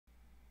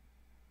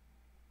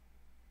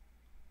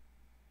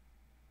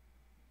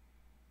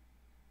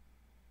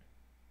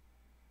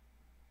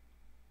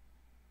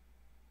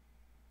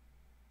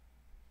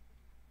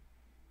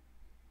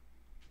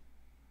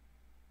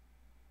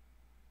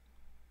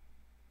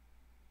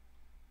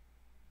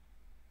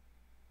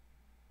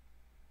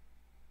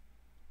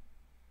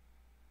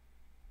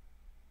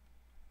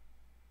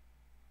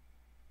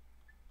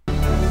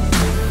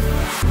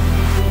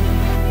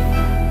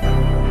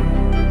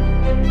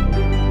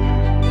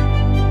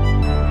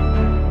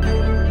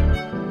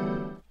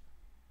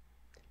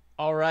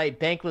right,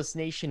 Bankless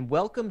Nation,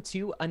 welcome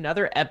to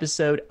another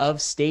episode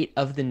of State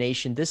of the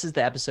Nation. This is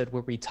the episode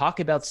where we talk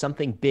about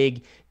something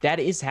big that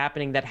is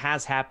happening, that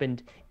has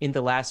happened in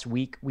the last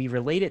week. We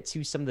relate it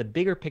to some of the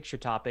bigger picture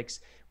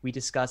topics we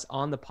discuss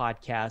on the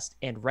podcast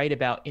and write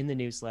about in the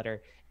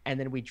newsletter. And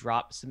then we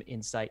drop some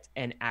insights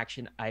and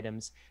action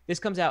items. This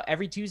comes out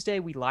every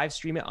Tuesday. We live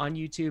stream it on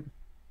YouTube.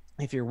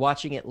 If you're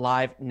watching it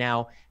live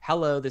now,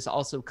 hello. This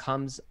also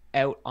comes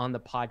out on the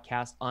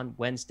podcast on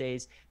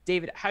Wednesdays.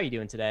 David, how are you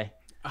doing today?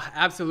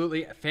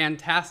 Absolutely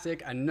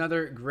fantastic.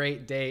 Another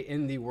great day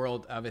in the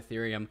world of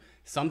Ethereum.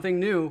 Something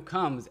new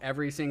comes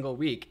every single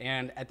week.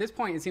 And at this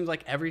point, it seems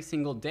like every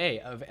single day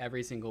of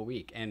every single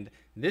week. And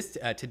this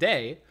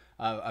today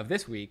of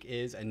this week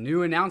is a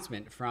new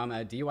announcement from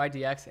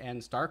dYdX and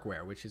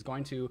Starkware, which is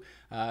going to,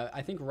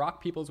 I think,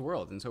 rock people's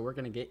world. And so we're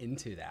going to get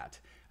into that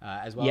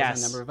as well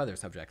as a number of other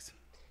subjects.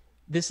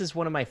 This is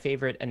one of my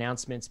favorite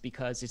announcements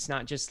because it's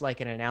not just like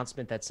an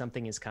announcement that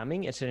something is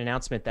coming. It's an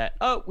announcement that,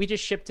 oh, we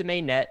just shipped to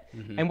mainnet.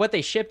 And what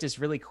they shipped is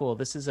really cool.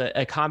 This is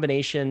a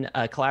combination,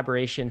 a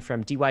collaboration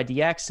from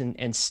dYdX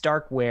and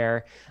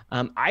Starkware.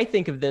 I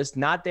think of this,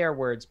 not their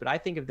words, but I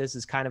think of this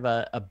as kind of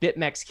a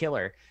BitMEX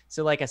killer.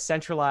 So like a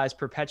centralized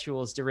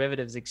perpetuals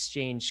derivatives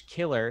exchange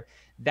killer.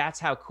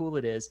 That's how cool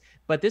it is.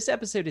 But this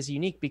episode is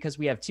unique because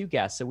we have two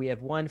guests. So we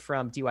have one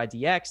from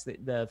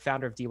dYdX, the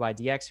founder of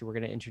dYdX, who we're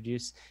going to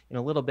introduce in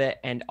a little bit,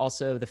 and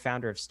also the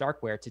founder of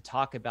Starkware to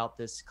talk about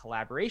this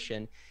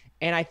collaboration.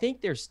 And I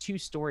think there's two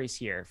stories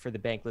here for the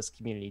Bankless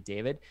community,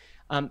 David.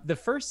 The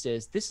first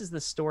is this is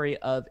the story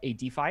of a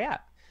DeFi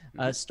app.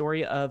 A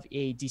story of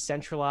a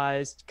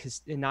decentralized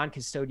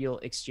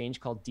non-custodial exchange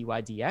called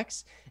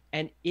dYdX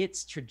and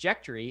its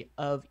trajectory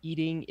of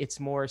eating its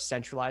more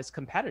centralized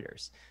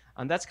competitors.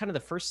 That's kind of the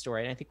first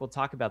story, and I think we'll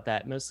talk about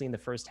that mostly in the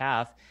first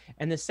half.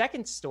 And the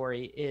second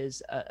story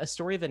is a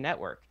story of the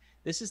network.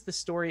 This is the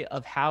story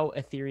of how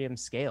Ethereum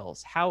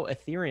scales, how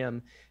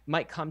Ethereum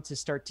might come to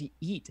start to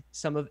eat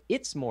some of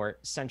its more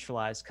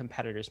centralized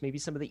competitors, maybe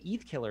some of the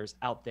ETH killers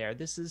out there.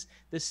 This is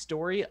the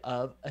story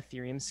of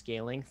Ethereum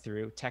scaling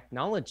through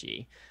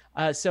technology.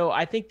 So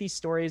I think these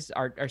stories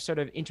are sort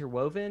of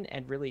interwoven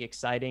and really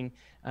exciting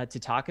to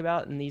talk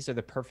about, and these are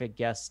the perfect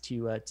guests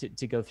to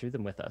go through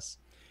them with us.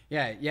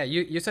 Yeah,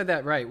 you said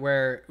that right.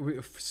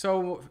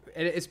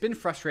 It's been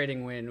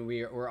frustrating when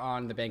we're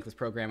on the Bankless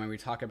program and we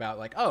talk about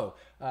like,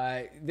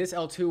 this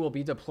L2 will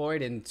be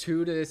deployed in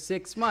 2 to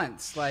 6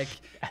 months. Like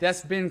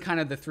that's been kind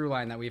of the through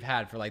line that we've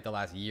had for like the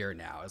last year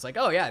now. It's like,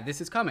 oh yeah,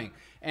 this is coming.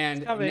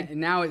 And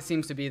now it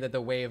seems to be that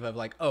the wave of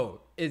like,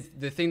 is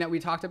the thing that we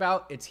talked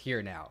about, it's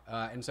here now.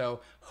 And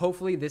so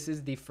hopefully this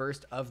is the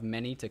first of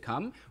many to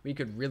come. We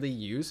could really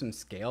use some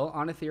scale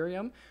on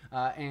Ethereum.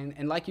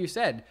 And like you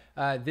said,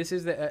 this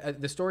is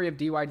the story of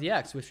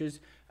dYdX, which is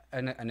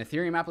an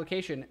Ethereum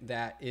application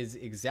that is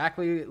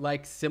exactly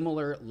like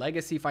similar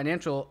legacy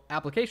financial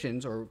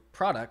applications or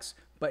products,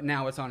 but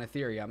now it's on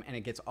Ethereum and it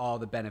gets all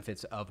the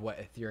benefits of what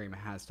Ethereum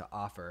has to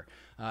offer.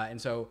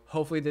 And so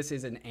hopefully this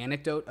is an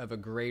anecdote of a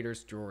greater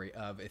story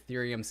of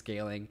Ethereum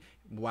scaling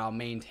while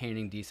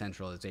maintaining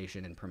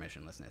decentralization and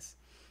permissionlessness.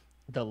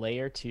 The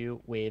layer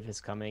 2 wave is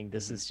coming.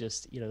 This is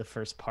just, the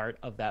first part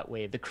of that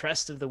wave, the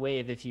crest of the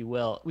wave, if you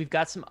will. We've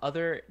got some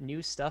other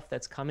new stuff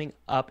that's coming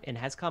up and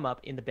has come up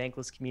in the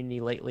Bankless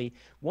community lately.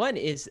 One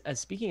is,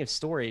 speaking of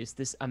stories,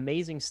 this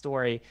amazing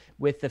story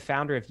with the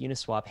founder of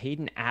UNISWAP,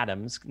 Hayden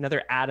Adams,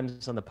 another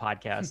Adams on the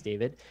podcast,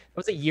 David. It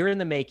was a year in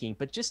the making,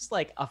 but just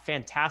like a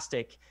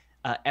fantastic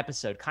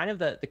episode, kind of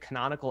the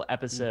canonical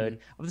episode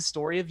of the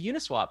story of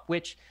UNISWAP,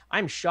 which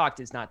I'm shocked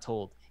is not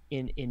told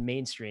in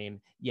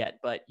mainstream yet,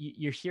 but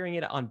you're hearing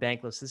it on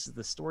Bankless. This is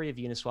the story of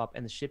UNISWAP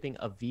and the shipping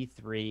of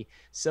V3.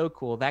 So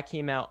cool. That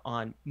came out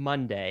on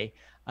Monday.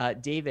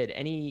 David,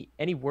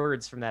 any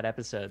words from that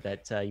episode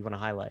that you want to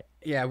highlight?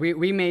 Yeah,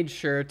 we made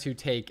sure to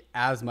take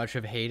as much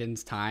of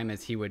Hayden's time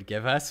as he would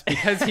give us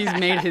because he's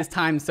made his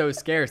time so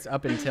scarce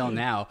up until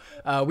now.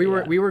 We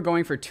were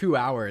going for 2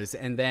 hours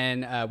and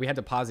then we had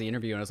to pause the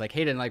interview and I was like,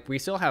 Hayden, like we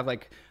still have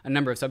like a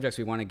number of subjects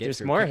we want to get There's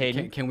through. more,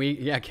 Hayden. Can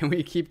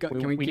we keep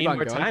going? We need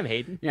more time,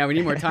 Hayden. Yeah, we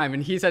need more time.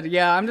 And he said,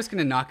 yeah, I'm just going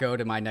to not go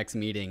to my next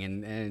meeting.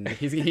 And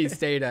he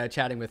stayed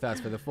chatting with us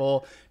for the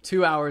full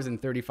 2 hours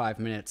and 35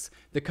 minutes.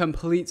 The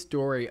complete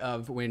story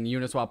of when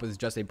Uniswap was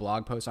just a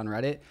blog post on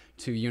Reddit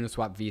to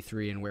Uniswap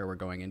V3 and where we're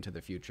going into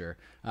the future.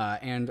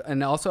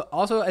 And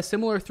also a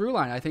similar through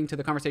line, I think, to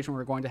the conversation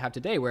we're going to have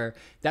today, where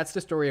that's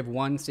the story of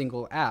one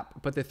single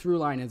app, but the through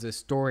line is a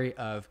story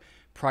of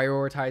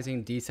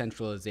prioritizing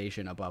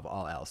decentralization above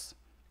all else.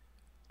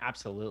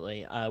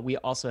 Absolutely. We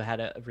also had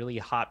a really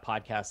hot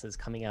podcast that's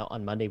coming out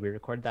on Monday. We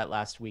recorded that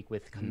last week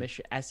with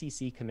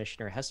SEC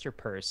Commissioner Hester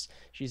Peirce.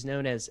 She's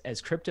known as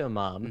Crypto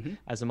Mom,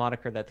 as a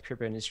moniker that the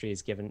crypto industry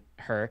has given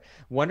her,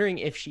 wondering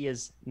if she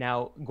is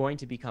now going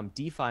to become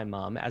DeFi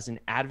Mom as an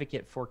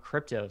advocate for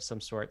crypto of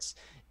some sorts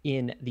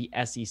in the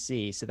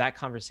SEC. So that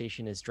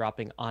conversation is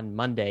dropping on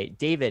Monday.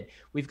 David,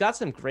 we've got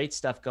some great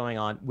stuff going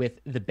on with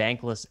the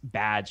Bankless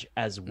badge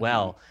as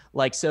well.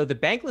 So the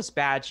Bankless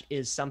badge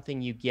is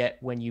something you get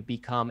when you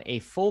become a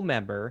full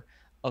member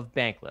of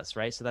Bankless,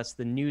 right? So that's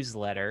the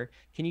newsletter.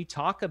 Can you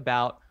talk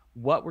about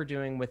what we're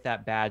doing with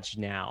that badge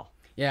now?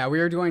 Yeah, we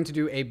are going to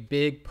do a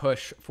big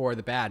push for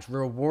the badge,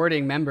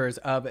 rewarding members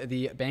of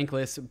the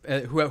Bankless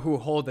who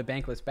hold the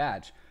Bankless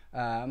badge.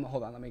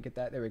 Hold on, let me get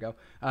that. There we go.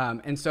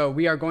 And so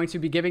we are going to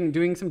be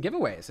doing some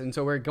giveaways. And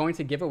so we're going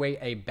to give away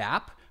a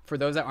BAP. For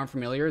those that aren't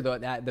familiar,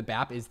 the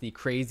BAP is the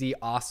crazy,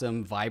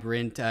 awesome,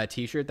 vibrant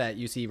t-shirt that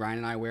you see Ryan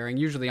and I wearing,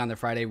 usually on the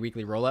Friday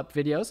weekly roll-up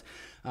videos.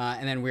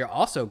 And then we're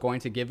also going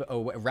to give a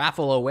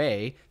raffle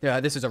away.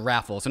 This is a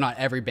raffle, so not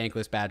every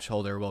Bankless badge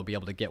holder will be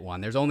able to get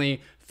one. There's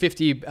only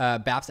 50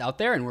 BAPs out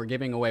there, and we're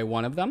giving away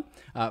one of them.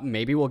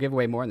 Maybe we'll give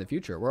away more in the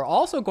future. We're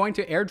also going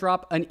to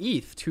airdrop an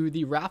ETH to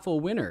the raffle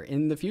winner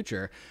in the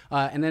future,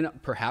 and then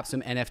perhaps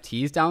some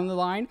NFTs down the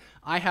line.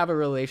 I have a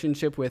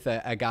relationship with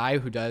a guy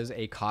who does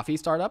a coffee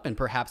startup and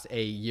perhaps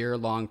a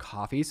year-long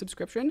coffee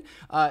subscription.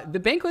 The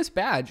Bankless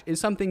badge is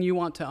something you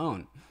want to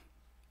own.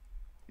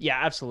 Yeah,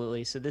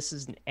 absolutely. So this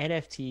is an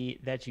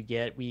NFT that you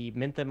get. We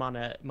mint them on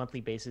a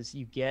monthly basis.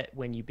 You get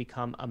when you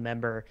become a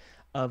member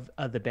of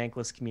the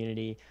Bankless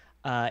community.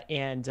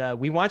 And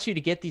we want you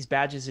to get these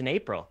badges in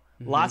April.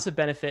 Lots of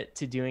benefit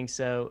to doing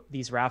so.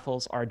 These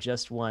raffles are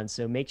just one.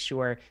 So make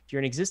sure if you're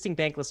an existing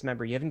Bankless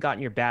member, you haven't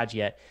gotten your badge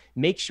yet,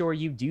 make sure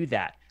you do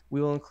that. We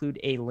will include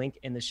a link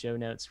in the show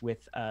notes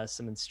with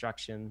some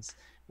instructions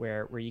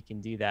where you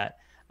can do that.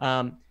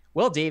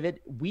 Well,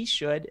 David, we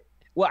should...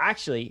 Well,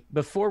 actually,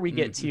 before we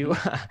get to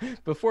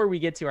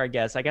our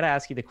guests, I got to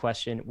ask you the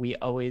question we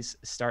always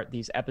start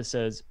these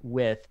episodes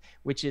with,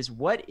 which is,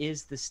 what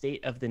is the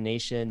state of the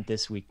nation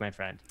this week, my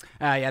friend?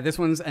 Yeah, this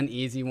one's an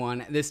easy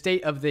one. The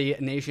state of the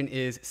nation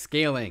is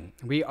scaling.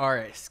 We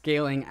are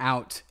scaling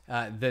out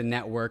the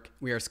network.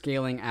 We are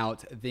scaling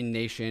out the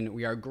nation.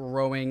 We are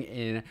growing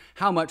in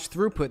how much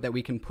throughput that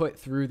we can put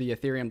through the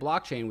Ethereum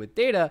blockchain with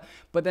data.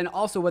 But then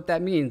also what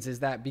that means is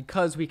that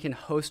because we can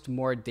host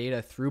more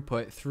data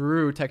throughput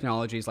through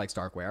technologies like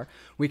Starkware,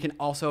 we can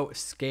also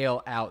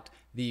scale out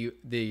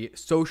the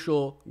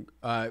social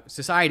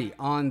society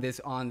on this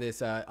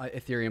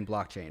Ethereum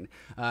blockchain.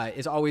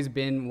 It's always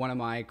been one of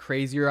my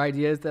crazier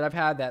ideas that I've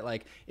had, that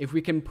like if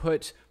we can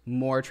put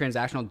more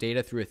transactional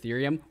data through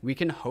Ethereum, we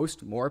can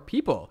host more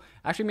people.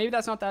 Actually, maybe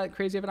that's not that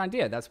crazy of an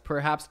idea. That's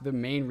perhaps the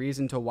main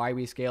reason to why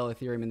we scale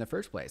Ethereum in the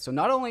first place. So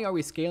not only are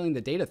we scaling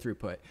the data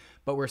throughput,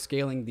 but we're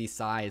scaling the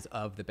size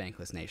of the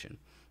Bankless nation.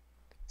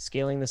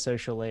 Scaling the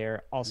social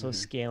layer, also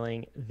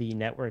scaling the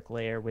network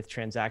layer with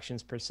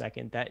transactions per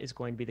second. That is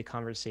going to be the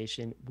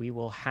conversation we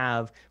will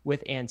have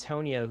with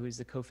Antonio, who's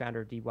the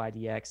co-founder of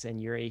dYdX, and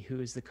Uri,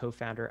 who is the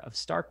co-founder of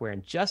Starkware,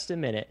 in just a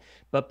minute.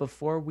 But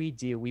before we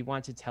do, we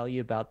want to tell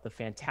you about the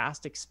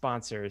fantastic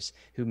sponsors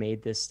who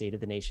made this State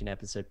of the Nation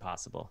episode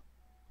possible.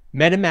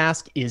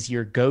 MetaMask is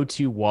your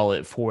go-to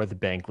wallet for the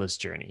bankless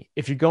journey.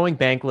 If you're going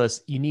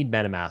bankless, you need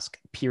MetaMask,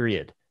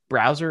 period.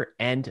 Browser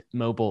and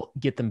mobile,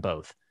 get them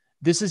both.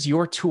 This is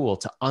your tool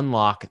to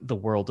unlock the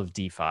world of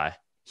DeFi.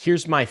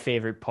 Here's my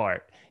favorite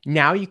part.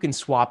 Now you can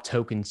swap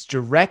tokens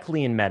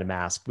directly in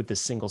MetaMask with a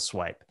single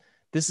swipe.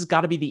 This has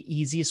got to be the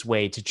easiest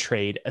way to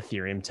trade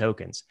Ethereum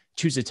tokens.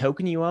 Choose a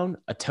token you own,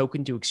 a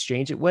token to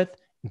exchange it with,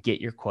 and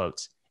get your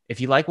quotes. If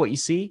you like what you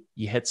see,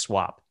 you hit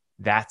swap.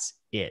 That's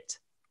it.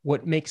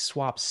 What makes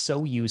swaps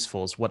so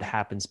useful is what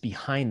happens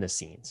behind the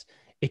scenes.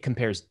 It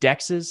compares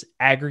DEXs,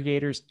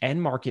 aggregators,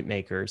 and market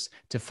makers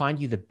to find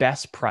you the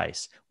best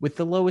price with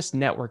the lowest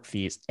network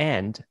fees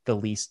and the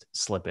least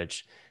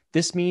slippage.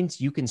 This means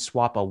you can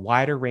swap a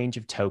wider range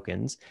of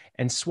tokens,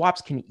 and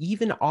swaps can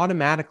even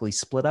automatically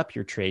split up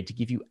your trade to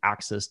give you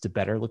access to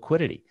better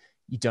liquidity.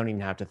 You don't even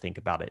have to think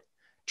about it.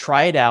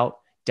 Try it out.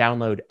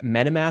 Download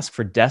MetaMask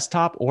for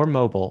desktop or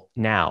mobile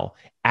now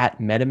at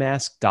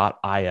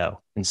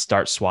metamask.io and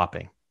start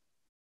swapping.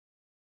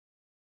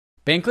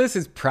 Bankless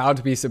is proud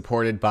to be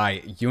supported by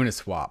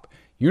UNISWAP.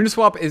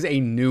 UNISWAP is a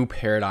new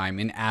paradigm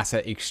in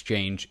asset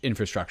exchange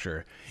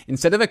infrastructure.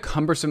 Instead of a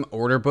cumbersome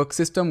order book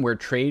system where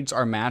trades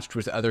are matched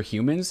with other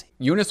humans,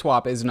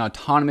 UNISWAP is an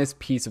autonomous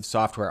piece of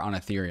software on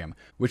Ethereum,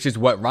 which is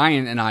what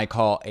Ryan and I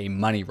call a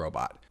money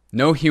robot.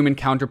 No human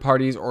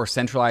counterparties or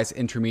centralized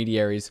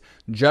intermediaries,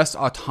 just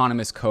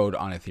autonomous code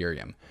on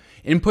Ethereum.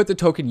 Input the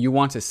token you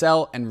want to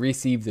sell and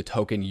receive the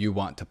token you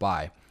want to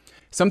buy.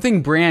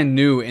 Something brand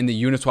new in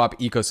the Uniswap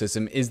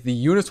ecosystem is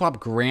the Uniswap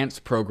Grants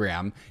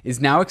program is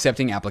now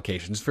accepting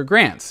applications for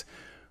grants.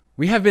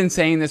 We have been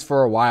saying this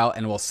for a while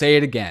and we'll say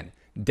it again.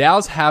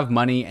 DAOs have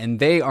money and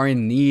they are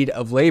in need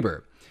of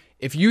labor.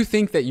 If you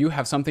think that you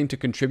have something to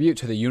contribute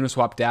to the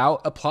Uniswap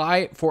DAO,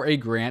 apply for a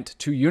grant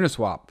to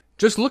Uniswap.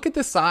 Just look at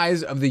the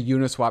size of the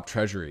Uniswap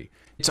treasury.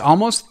 It's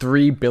almost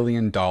 $3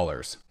 billion.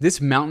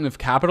 This mountain of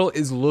capital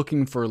is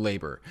looking for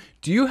labor.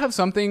 Do you have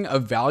something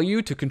of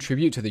value to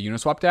contribute to the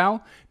Uniswap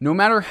DAO? No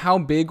matter how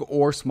big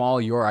or small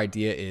your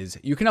idea is,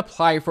 you can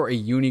apply for a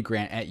uni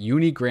grant at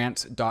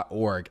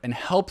unigrants.org and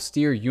help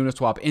steer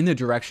Uniswap in the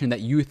direction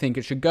that you think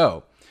it should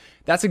go.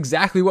 That's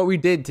exactly what we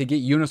did to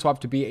get Uniswap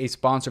to be a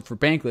sponsor for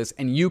Bankless,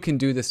 and you can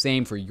do the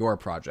same for your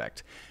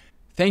project.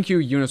 Thank you,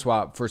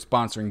 Uniswap, for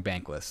sponsoring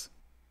Bankless.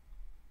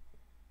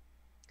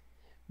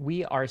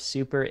 We are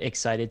super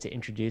excited to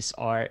introduce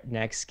our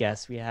next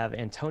guest. We have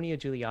Antonio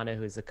Juliano,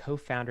 who is the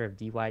co-founder of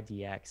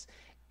dYdX,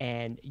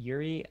 and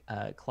Uri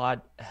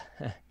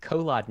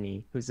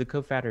Kolodny, who's the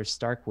co-founder of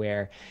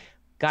Starkware.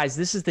 Guys,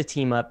 this is the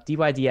team up.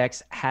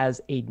 dYdX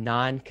has a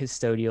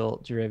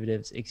non-custodial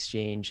derivatives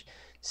exchange.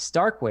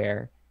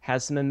 Starkware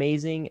has some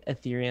amazing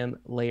Ethereum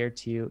layer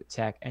 2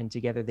 tech, and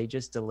together they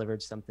just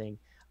delivered something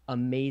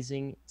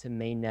amazing to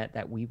mainnet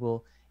that we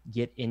will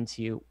get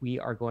into. We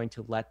are going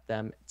to let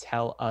them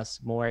tell us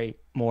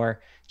more.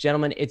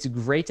 Gentlemen, it's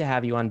great to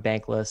have you on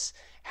Bankless.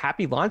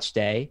 Happy launch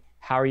day.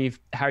 How are you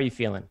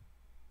feeling?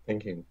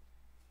 Thank you.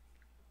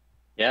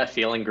 Yeah,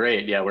 feeling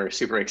great. Yeah, we're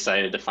super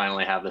excited to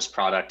finally have this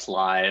product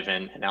live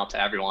and out to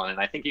everyone. And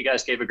I think you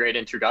guys gave a great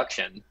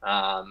introduction,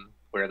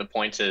 where the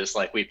point is,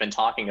 like we've been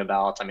talking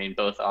about, I mean,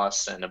 both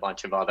us and a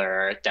bunch of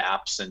other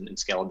dApps and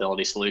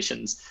scalability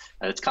solutions.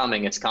 It's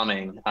coming,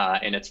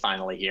 and it's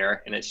finally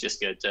here. And it's just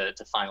good to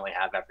finally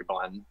have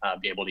everyone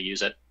be able to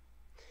use it.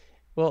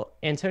 Well,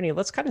 Antonio,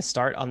 let's kind of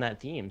start on that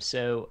theme.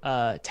 So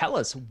tell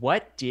us,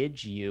 what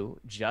did you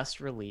just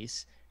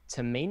release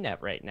to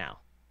mainnet right now?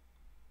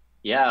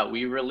 Yeah,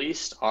 we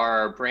released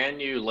our brand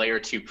new layer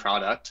 2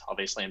 product,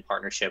 obviously in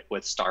partnership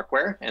with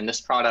Starkware. And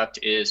this product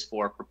is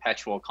for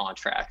perpetual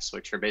contracts,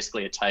 which are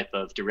basically a type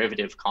of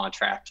derivative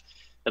contract,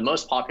 the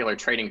most popular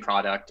trading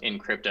product in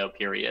crypto,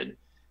 period.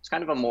 It's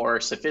kind of a more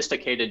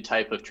sophisticated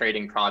type of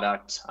trading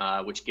product,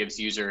 which gives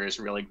users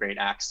really great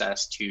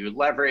access to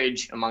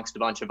leverage amongst a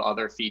bunch of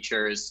other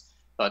features.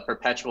 But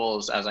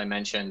perpetuals, as I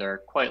mentioned, are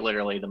quite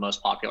literally the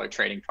most popular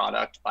trading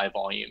product by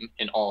volume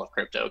in all of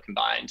crypto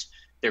combined.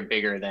 They're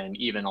bigger than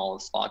even all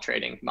of spot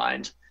trading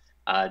combined.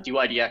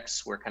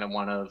 dYdX, we're kind of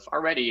one of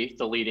already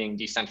the leading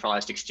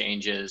decentralized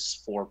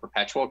exchanges for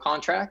perpetual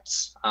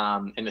contracts.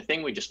 And the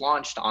thing we just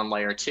launched on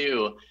layer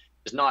 2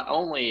 is not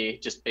only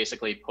just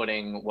basically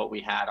putting what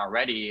we had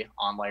already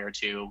on layer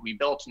 2, we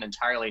built an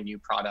entirely new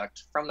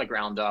product from the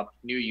ground up,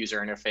 new user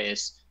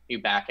interface,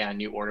 new backend,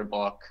 new order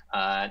book,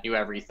 new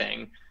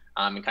everything.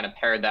 And kind of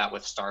paired that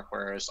with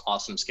Starkware's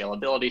awesome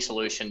scalability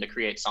solution to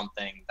create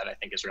something that I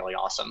think is really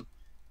awesome.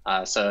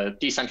 So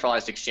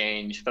decentralized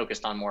exchange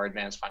focused on more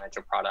advanced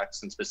financial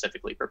products and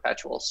specifically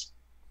perpetuals.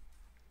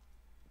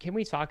 Can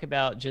we talk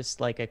about just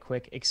like a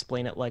quick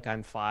explain it like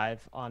I'm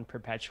 5 on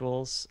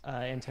perpetuals,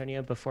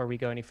 Antonio, before we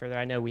go any further?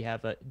 I know we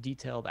have a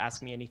detailed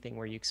Ask Me Anything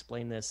where you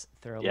explain this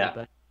thoroughly,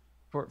 but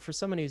for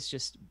someone who's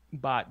just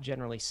bought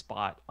generally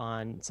spot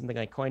on something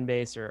like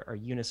Coinbase or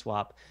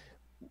Uniswap,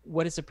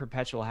 what is a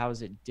perpetual? How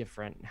is it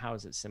different? How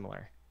is it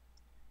similar?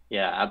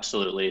 Yeah,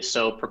 absolutely.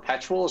 So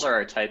perpetuals are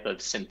a type of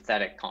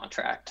synthetic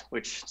contract,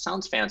 which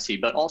sounds fancy,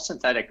 but all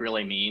synthetic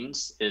really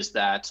means is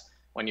that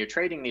when you're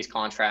trading these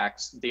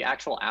contracts, the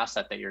actual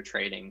asset that you're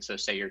trading, so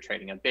say you're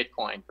trading a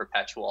Bitcoin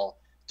perpetual,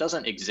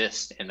 doesn't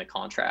exist in the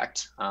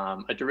contract.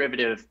 A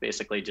derivative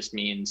basically just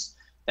means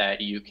that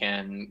you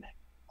can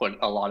put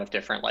a lot of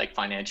different like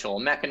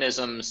financial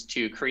mechanisms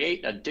to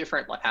create a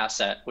different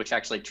asset, which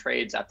actually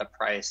trades at the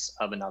price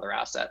of another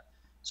asset.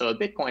 So a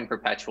Bitcoin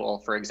perpetual,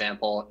 for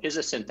example, is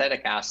a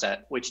synthetic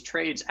asset which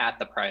trades at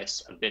the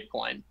price of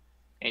Bitcoin.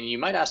 And you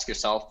might ask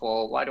yourself,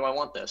 well, why do I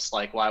want this?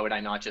 Like, why would I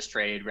not just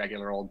trade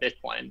regular old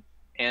Bitcoin?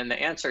 And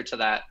the answer to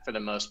that, for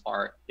the most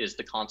part, is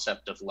the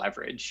concept of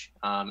leverage.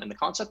 And the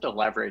concept of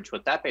leverage,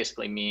 what that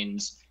basically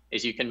means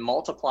is you can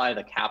multiply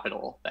the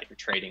capital that you're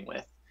trading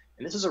with.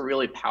 And this is a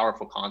really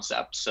powerful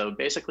concept. So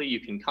basically, you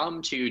can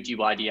come to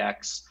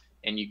dYdX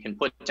and you can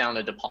put down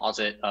a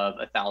deposit of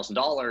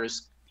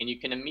 $1,000. And you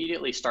can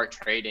immediately start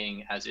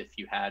trading as if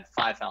you had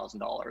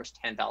 $5,000,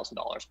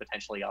 $10,000,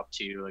 potentially up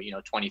to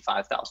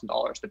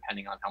 $25,000,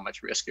 depending on how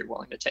much risk you're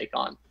willing to take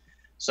on.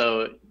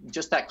 So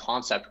just that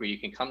concept where you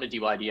can come to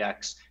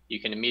dYdX,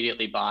 you can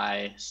immediately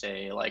buy,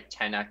 say, like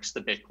 10x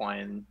the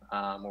Bitcoin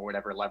or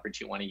whatever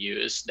leverage you want to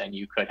use than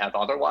you could have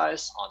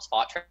otherwise on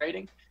spot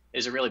trading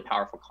is a really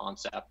powerful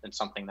concept and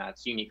something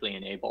that's uniquely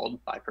enabled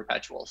by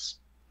perpetuals.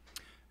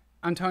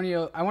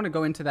 Antonio, I want to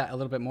go into that a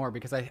little bit more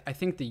because I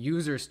think the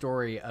user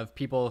story of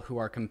people who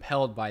are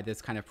compelled by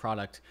this kind of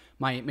product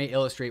may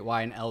illustrate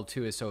why an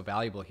L2 is so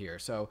valuable here.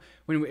 So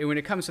when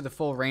it comes to the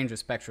full range of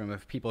spectrum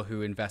of people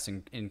who invest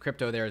in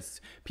crypto,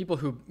 there's people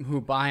who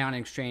buy on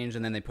exchange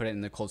and then they put it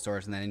in the cold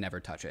storage and then they never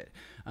touch it.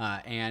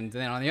 And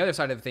then on the other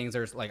side of things,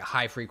 there's like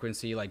high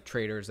frequency like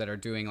traders that are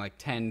doing like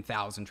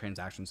 10,000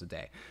 transactions a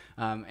day.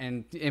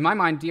 And in my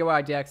mind,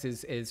 dYdX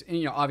is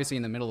obviously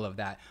in the middle of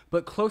that,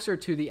 but closer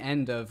to the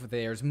end of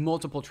there's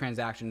multiple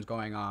transactions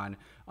going on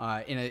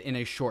in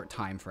a short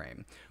time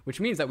frame, which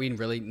means that we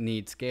really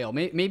need scale.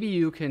 Maybe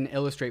you can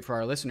illustrate for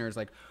our listeners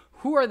like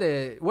what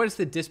is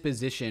the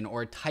disposition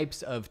or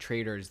types of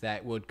traders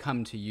that would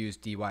come to use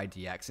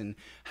dYdX, and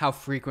how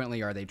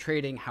frequently are they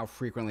trading? How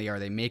frequently are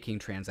they making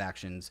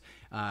transactions?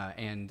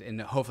 And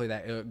hopefully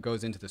that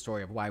goes into the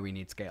story of why we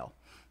need scale.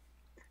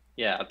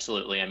 Yeah,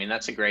 absolutely. I mean,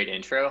 that's a great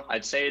intro.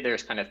 I'd say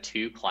there's kind of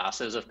 2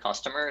 classes of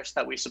customers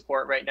that we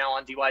support right now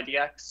on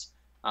dYdX.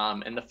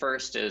 And the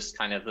first is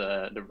kind of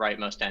the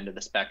rightmost end of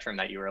the spectrum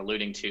that you were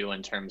alluding to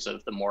in terms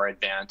of the more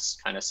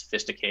advanced, kind of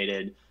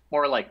sophisticated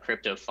more like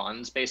crypto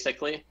funds,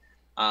 basically.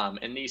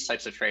 And these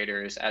types of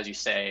traders, as you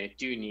say,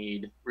 do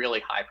need really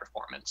high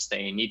performance.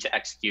 They need to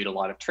execute a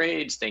lot of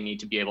trades. They need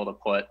to be able to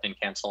put and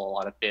cancel a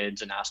lot of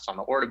bids and asks on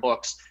the order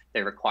books.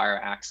 They require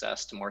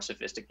access to more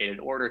sophisticated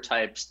order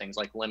types, things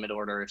like limit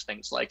orders,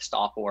 things like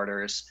stop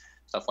orders,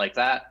 stuff like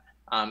that.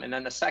 And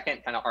then the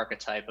second kind of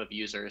archetype of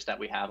users that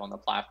we have on the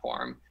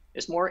platform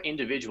is more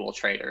individual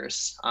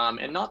traders,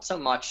 and not so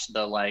much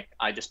the like,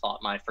 I just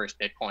bought my first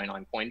Bitcoin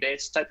on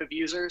Coinbase type of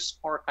users,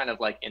 or kind of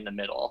like in the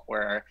middle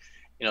where,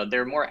 you know,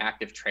 they're more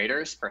active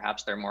traders.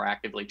 Perhaps they're more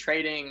actively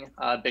trading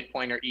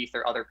Bitcoin or ETH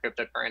or other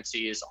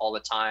cryptocurrencies all the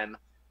time,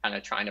 kind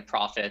of trying to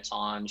profit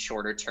on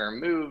shorter term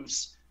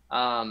moves,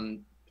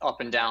 up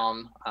and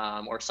down,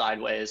 or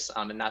sideways.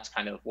 And that's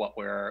kind of what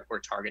we're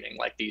targeting,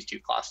 like these two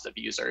classes of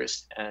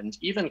users. And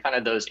even kind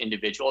of those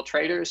individual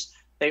traders,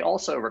 they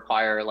also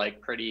require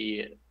like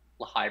pretty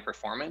high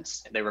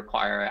performance. They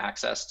require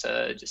access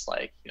to just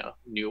like, you know,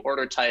 new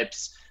order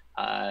types,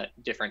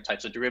 different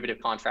types of derivative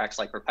contracts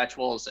like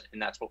perpetuals,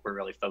 and that's what we're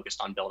really focused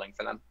on building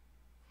for them.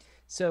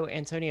 So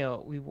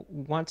Antonio, we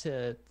want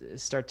to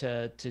start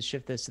to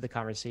shift this to the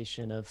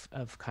conversation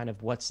of kind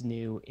of what's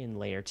new in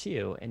layer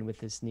 2 and with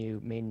this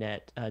new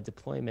mainnet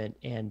deployment,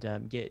 and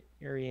get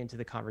Uri into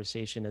the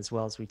conversation as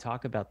well as we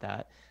talk about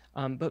that.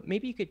 But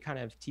maybe you could kind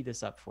of tee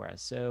this up for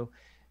us. So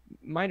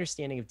my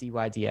understanding of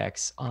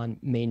dYdX on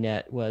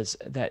mainnet was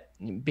that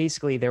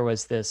basically there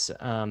was this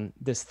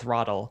this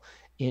throttle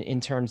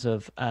in terms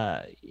of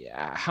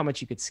how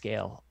much you could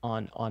scale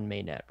on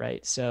mainnet,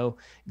 right? So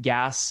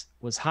gas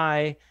was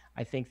high.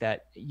 I think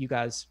that you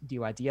guys,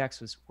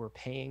 dYdX, were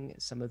paying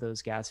some of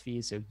those gas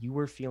fees. So you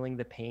were feeling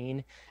the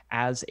pain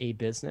as a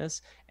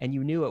business, and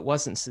you knew it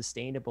wasn't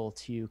sustainable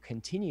to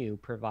continue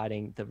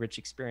providing the rich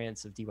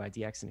experience of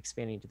dYdX and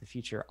expanding into the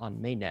future on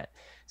mainnet.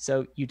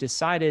 So you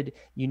decided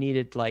you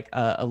needed like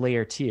a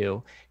layer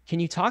 2. Can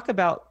you talk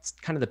about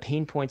kind of the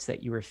pain points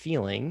that you were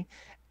feeling,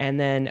 and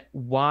then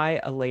why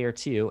a layer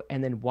 2,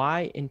 and then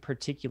why in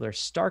particular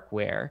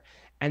Starkware?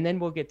 And then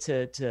we'll get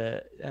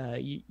to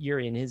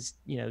Uri and his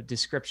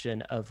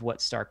description of what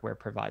Starkware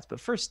provides. But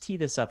first, tee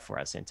this up for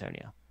us,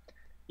 Antonio.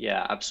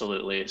 Yeah,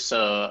 absolutely.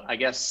 So I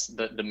guess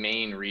the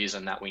main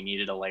reason that we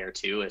needed a layer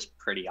 2 is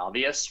pretty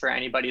obvious for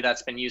anybody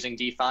that's been using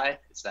DeFi.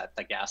 It's that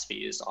the gas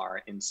fees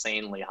are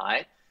insanely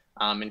high.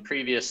 And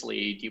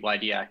previously,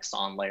 dYdX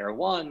on layer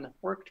 1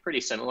 worked pretty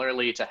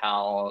similarly to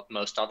how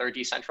most other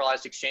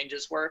decentralized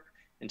exchanges work,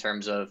 in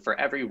terms of for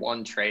every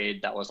one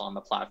trade that was on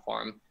the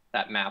platform,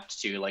 that mapped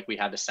to, like, we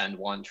had to send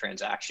one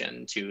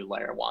transaction to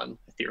layer 1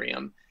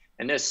 Ethereum.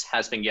 And this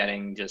has been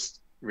getting just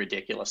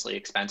ridiculously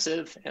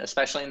expensive,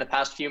 especially in the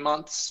past few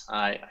months.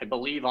 I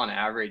believe on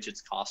average,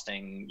 it's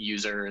costing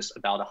users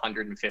about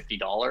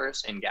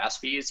 $150 in gas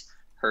fees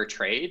per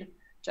trade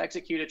to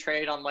execute a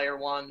trade on layer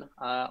 1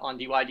 on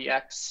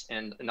dYdX.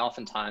 And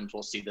oftentimes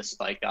we'll see this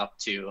spike up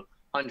to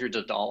hundreds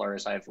of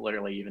dollars. I've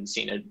literally even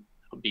seen it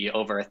be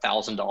over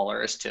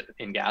 $1,000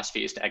 in gas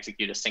fees to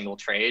execute a single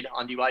trade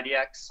on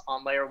dYdX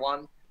on layer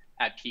 1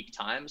 at peak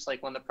times,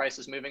 like when the price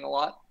is moving a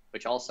lot,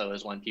 which also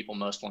is when people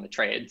most want to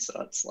trade.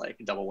 So it's like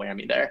a double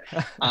whammy there.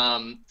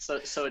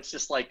 So it's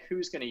just like,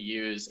 who's going to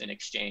use an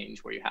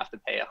exchange where you have to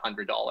pay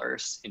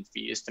 $100 in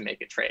fees to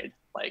make a trade?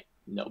 Like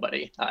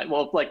nobody.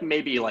 Well, like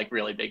maybe like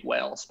really big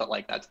whales, but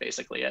like that's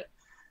basically it.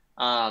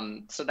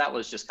 So that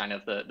was just kind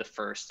of the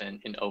first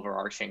and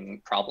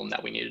overarching problem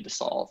that we needed to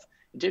solve.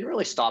 It didn't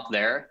really stop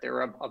there. There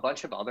were a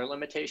bunch of other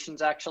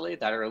limitations actually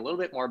that are a little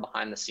bit more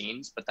behind the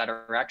scenes, but that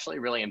are actually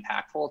really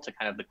impactful to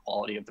kind of the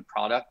quality of the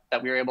product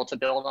that we were able to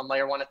build on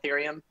layer 1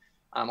 Ethereum.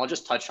 I'll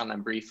just touch on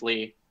them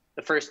briefly.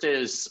 The first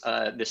is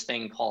this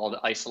thing called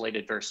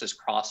isolated versus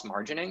cross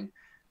margining,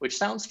 which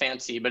sounds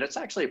fancy, but it's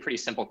actually a pretty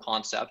simple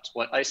concept.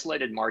 What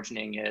isolated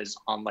margining is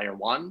on layer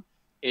 1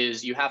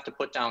 is you have to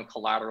put down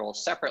collateral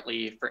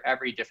separately for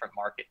every different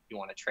market you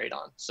want to trade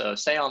on. So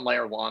say on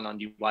layer 1 on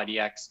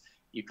dYdX,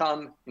 you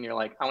come and you're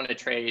like, I want to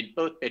trade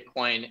both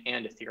Bitcoin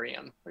and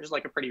Ethereum, which is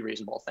like a pretty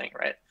reasonable thing,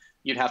 right?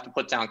 You'd have to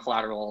put down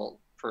collateral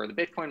for the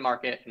Bitcoin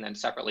market and then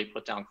separately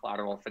put down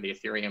collateral for the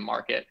Ethereum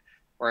market.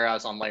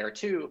 Whereas on layer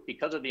 2,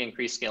 because of the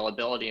increased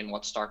scalability and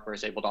what Starkware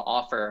is able to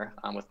offer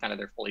with kind of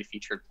their fully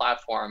featured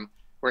platform,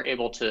 we're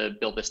able to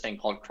build this thing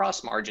called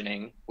cross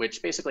margining,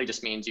 which basically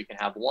just means you can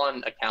have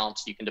one account,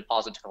 you can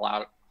deposit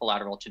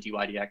collateral to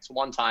dYdX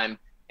one time,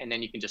 and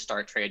then you can just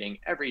start trading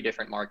every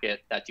different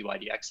market that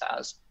dYdX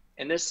has.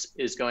 And this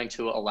is going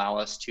to allow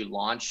us to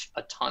launch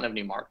a ton of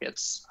new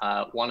markets.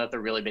 One of the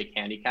really big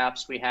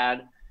handicaps we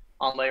had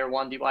on layer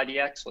 1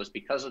 dYdX was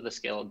because of the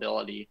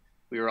scalability,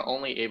 we were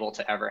only able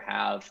to ever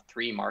have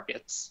 3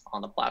 markets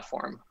on the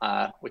platform,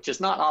 which is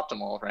not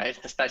optimal, right?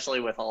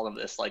 Especially with all of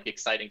this like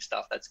exciting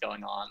stuff that's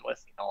going on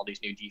with all these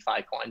new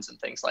DeFi coins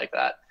and things like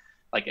that.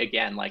 Like,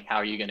 again, like how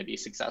are you going to be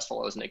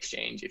successful as an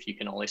exchange if you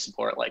can only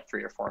support like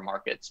 3 or 4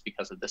 markets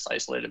because of this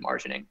isolated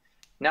margining?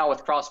 Now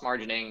with cross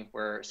margining,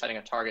 we're setting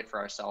a target for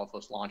ourselves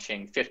with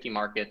launching 50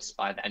 markets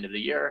by the end of the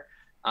year.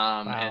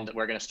 Wow. And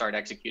we're going to start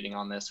executing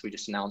on this. We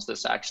just announced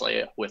this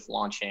actually with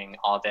launching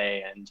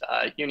Aave and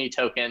Uni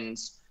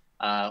tokens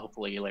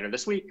hopefully later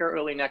this week or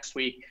early next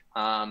week,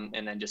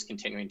 and then just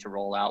continuing to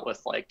roll out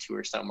with like 2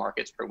 or so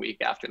markets per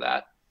week after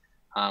that,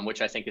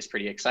 which I think is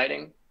pretty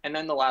exciting. And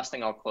then the last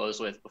thing I'll close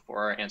with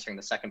before answering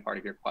the second part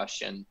of your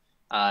question,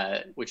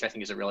 which I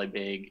think is a really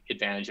big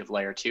advantage of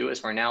layer 2,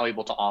 is we're now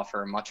able to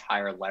offer much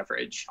higher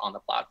leverage on the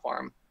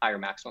platform, higher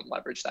maximum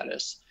leverage, that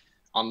is.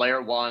 On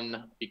layer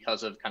 1,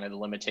 because of kind of the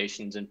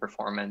limitations in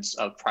performance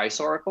of price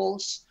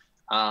oracles,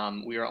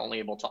 we are only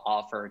able to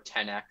offer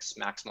 10x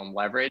maximum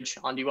leverage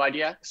on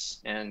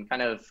dYdX. And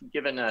kind of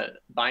given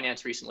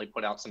Binance recently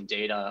put out some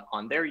data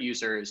on their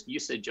users'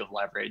 usage of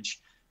leverage,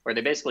 where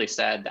they basically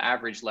said the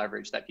average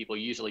leverage that people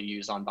usually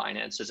use on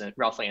Binance is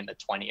roughly in the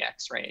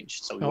 20x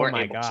range. So we weren't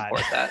able to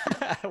support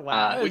that.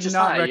 Wow. Which is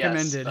not high,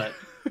 recommended. Yes,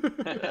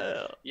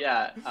 but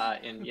yeah,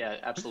 and yeah,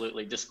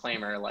 absolutely.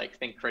 Disclaimer, like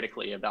think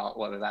critically about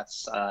whether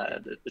that's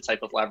the type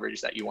of leverage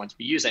that you want to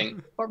be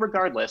using. But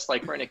regardless,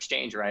 like we're an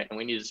exchange, right? And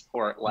we need to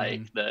support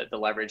like the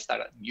leverage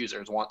that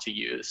users want to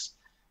use.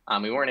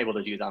 We weren't able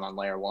to do that on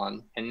layer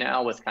 1. And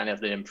now with kind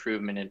of the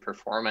improvement in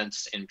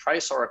performance in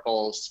price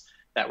oracles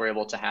that we're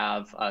able to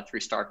have through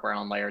Starkware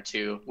on layer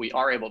 2, we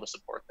are able to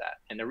support that.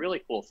 And the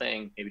really cool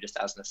thing, maybe just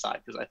as an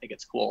aside, because I think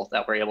it's cool,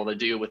 that we're able to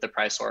do with the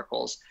price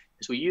oracles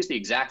is we use the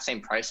exact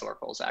same price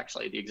oracles,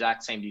 actually, the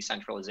exact same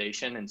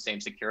decentralization and same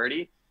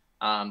security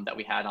that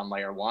we had on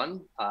layer 1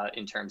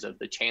 in terms of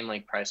the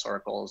Chainlink price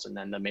oracles and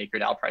then the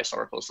MakerDAO price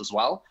oracles as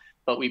well.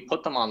 But we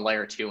put them on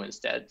layer 2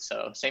 instead.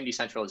 So same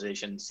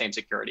decentralization, same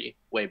security,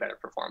 way better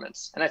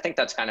performance. And I think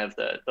that's kind of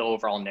the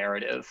overall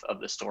narrative of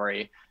the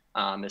story.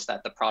 Is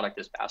that the product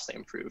is vastly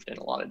improved in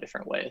a lot of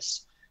different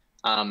ways.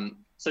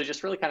 So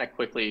just really kind of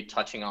quickly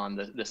touching on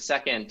the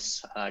second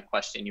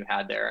question you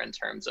had there in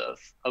terms of,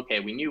 okay,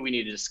 we knew we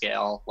needed to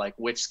scale, like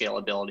which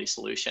scalability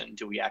solution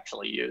do we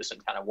actually use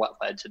and kind of what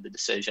led to the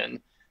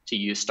decision to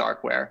use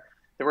Starkware.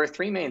 There were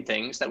 3 main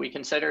things that we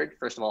considered.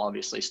 First of all,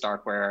 obviously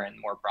Starkware and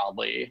more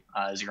broadly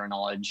zero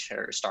knowledge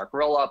or Stark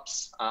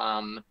rollups.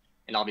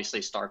 And obviously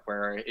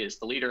Starkware is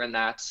the leader in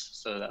that.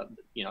 So that,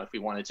 you know, if we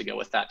wanted to go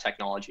with that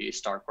technology,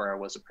 Starkware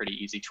was a pretty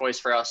easy choice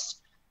for us.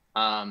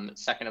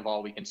 Second of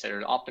all, we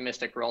considered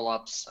optimistic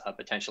rollups,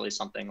 potentially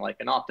something like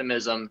an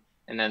Optimism.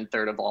 And then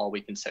third of all,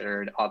 we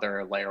considered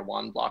other layer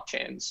 1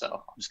 blockchains. So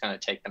I'm just going to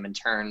take them in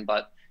turn.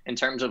 But in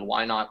terms of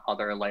why not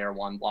other layer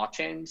 1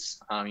 blockchains,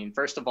 I mean,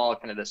 first of all,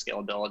 kind of the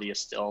scalability is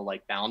still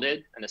like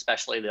bounded, and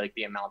especially like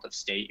the amount of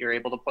state you're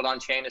able to put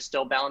on chain is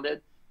still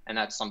bounded. And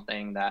that's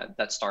something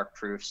that Stark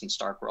proofs and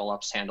Stark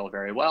rollups handle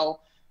very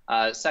well.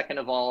 Second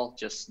of all,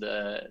 just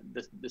the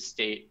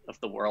state of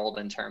the world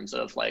in terms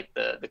of like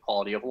the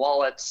quality of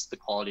wallets, the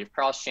quality of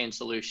cross-chain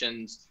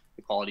solutions,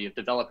 the quality of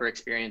developer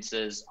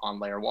experiences on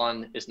layer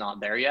 1 is not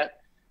there yet.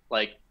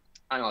 Like,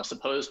 I don't know,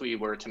 suppose we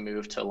were to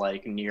move to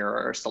like Near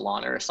or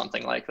Solana or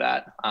something like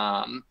that.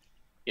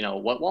 You know,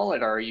 what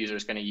wallet are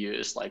users going to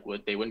use? Like,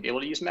 they wouldn't be able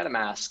to use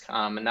MetaMask,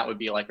 and that would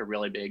be like a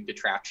really big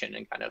detraction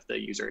in kind of the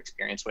user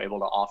experience we're able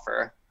to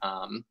offer.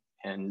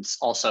 And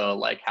also,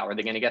 like, how are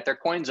they going to get their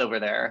coins over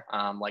there?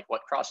 Like,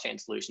 what cross-chain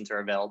solutions are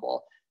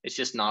available? It's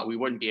just not. We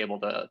wouldn't be able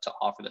to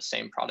offer the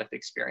same product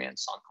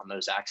experience on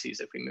those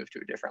axes if we move to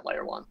a different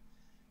layer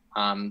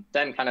 1.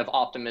 Then, kind of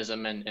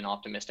optimism and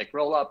optimistic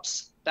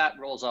rollups that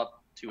rolls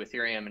up to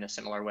Ethereum in a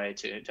similar way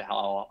to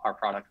how our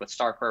product with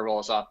Starkware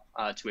rolls up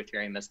to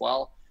Ethereum as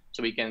well.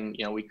 So we can,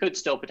 you know, we could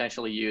still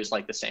potentially use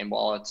like the same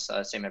wallets,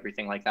 same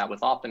everything like that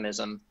with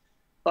Optimism.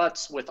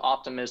 But with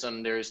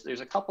Optimism, there's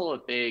a couple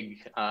of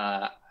big,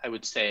 I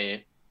would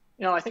say,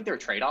 you know, I think there are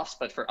trade-offs,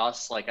 but for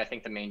us, like I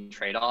think the main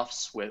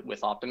trade-offs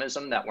with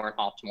Optimism that weren't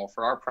optimal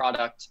for our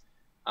product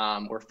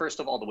were,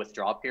 first of all, the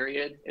withdrawal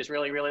period is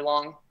really, really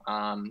long.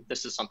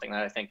 This is something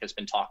that I think has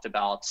been talked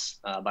about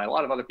by a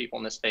lot of other people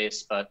in this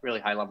space, but really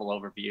high-level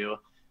overview.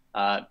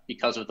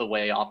 Because of the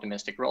way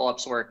optimistic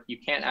rollups work, you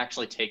can't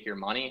actually take your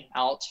money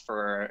out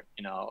for,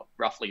 you know,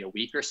 roughly a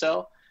week or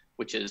so,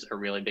 which is a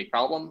really big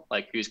problem.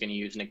 Like, who's going to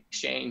use an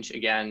exchange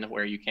again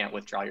where you can't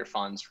withdraw your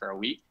funds for a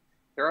week?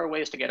 There are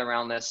ways to get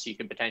around this. You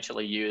could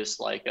potentially use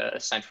like a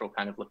central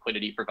kind of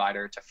liquidity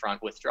provider to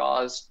front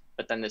withdrawals,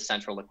 but then the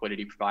central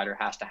liquidity provider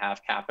has to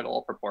have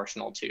capital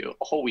proportional to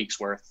a whole week's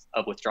worth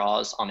of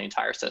withdrawals on the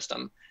entire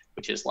system,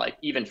 which is like,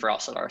 even for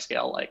us at our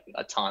scale, like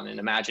a ton. And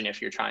imagine if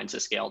you're trying to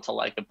scale to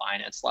like a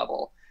Binance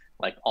level,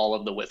 like all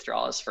of the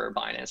withdrawals for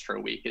Binance for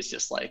a week is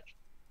just like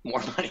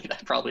more money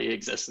that probably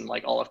exists in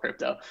like all of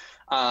crypto.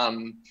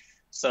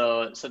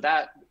 So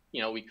that,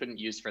 you know, we couldn't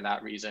use for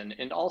that reason.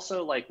 And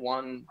also like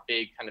one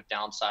big kind of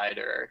downside,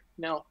 or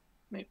no,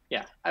 maybe,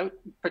 yeah, I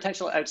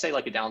would say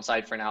like a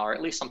downside for now, or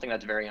at least something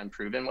that's very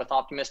unproven with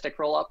optimistic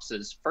rollups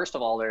is, first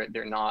of all,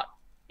 they're not,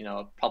 you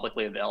know,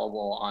 publicly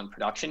available on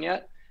production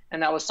yet.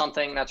 And that was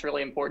something that's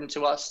really important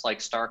to us. Like,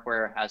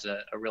 Starkware has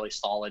a really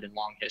solid and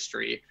long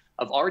history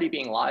of already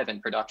being live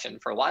in production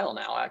for a while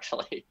now,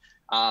 actually,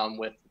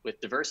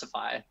 with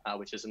Diversify,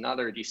 which is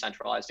another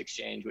decentralized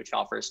exchange which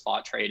offers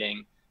spot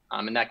trading.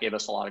 And that gave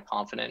us a lot of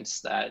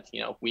confidence that,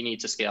 you know, we need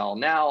to scale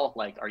now.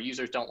 Like, our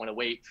users don't want to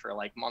wait for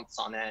like months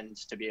on end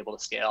to be able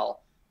to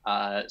scale.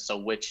 So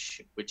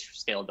which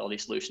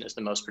scalability solution is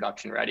the most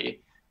production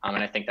ready?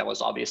 And I think that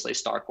was obviously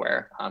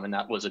Starkware, and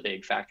that was a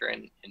big factor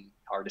in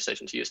our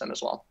decision to use them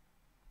as well.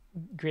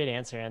 Great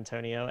answer,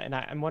 Antonio. And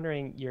I'm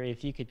wondering, Uri,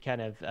 if you could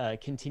kind of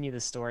continue the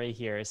story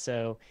here.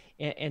 So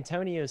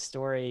Antonio's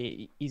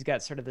story, he's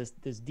got sort of this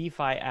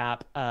DeFi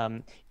app.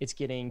 It's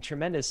getting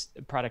tremendous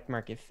product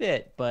market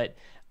fit, but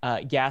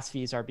gas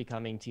fees are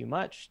becoming too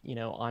much. You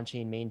know,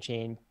 on-chain, main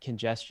chain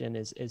congestion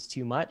is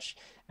too much.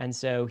 And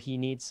so he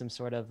needs some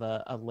sort of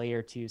a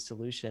layer 2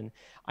 solution.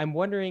 I'm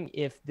wondering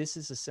if this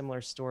is a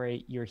similar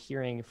story you're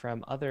hearing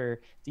from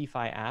other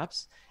DeFi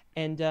apps.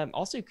 And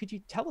also, could you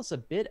tell us a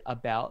bit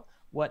about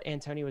what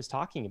Antonio was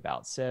talking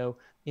about? So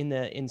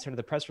in sort of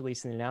the press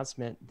release and the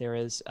announcement, there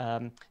is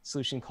a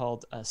solution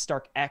called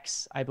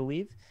StarkX, I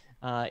believe.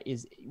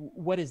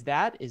 What is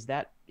that? Is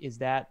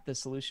that the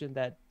solution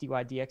that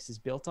dYdX is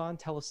built on?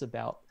 Tell us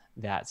about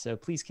that. So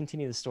please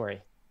continue the story.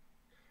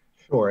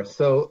 Sure.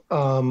 So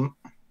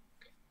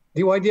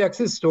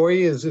dYdX's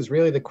story is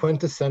really the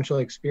quintessential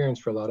experience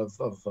for a lot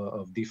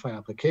of DeFi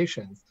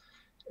applications.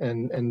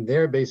 And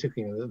they're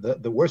basically,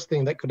 the worst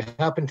thing that could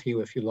happen to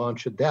you if you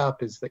launch a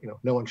dApp is that,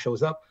 no one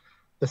shows up.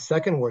 The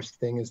second worst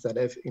thing is that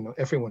if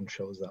everyone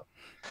shows up.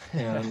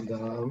 And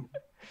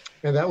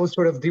that was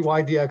sort of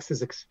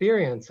dYdX's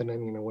experience. And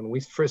then, when we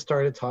first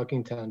started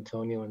talking to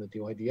Antonio and the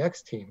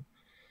dYdX team,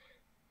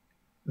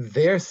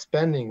 their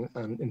spending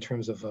in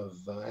terms of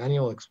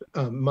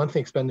monthly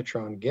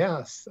expenditure on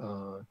gas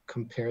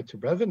compared to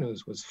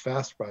revenues was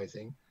fast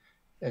rising,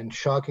 and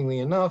shockingly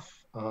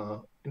enough,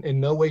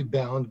 in no way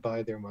bound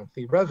by their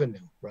monthly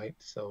revenue, right?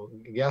 So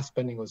gas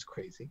spending was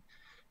crazy.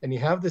 And you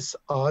have this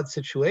odd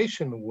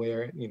situation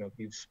where,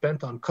 you've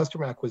spent on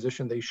customer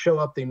acquisition, they show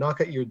up, they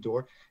knock at your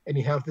door, and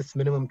you have this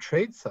minimum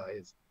trade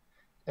size.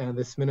 And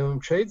this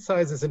minimum trade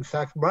size is in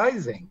fact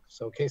rising.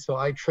 So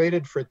I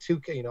traded for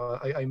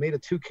 2K, I made a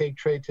 2K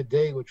trade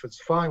today, which was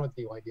fine with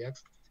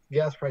dYdX.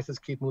 Gas prices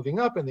keep moving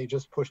up, and they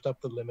just pushed up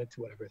the limit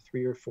to whatever,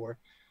 3 or 4.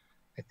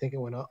 I think it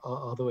went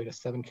all the way to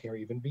 7K or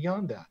even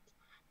beyond that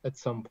at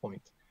some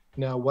point.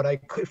 Now, what I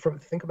could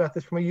think about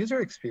this from a user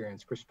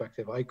experience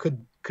perspective, I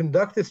could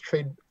conduct this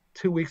trade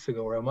 2 weeks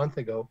ago or a month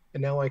ago,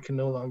 and now I can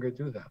no longer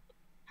do that.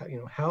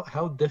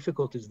 How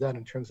difficult is that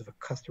in terms of a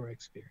customer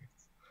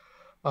experience?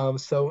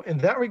 So in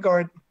that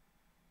regard,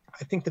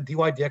 I think the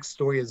dYdX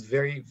story is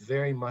very,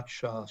 very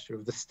much sort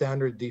of the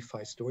standard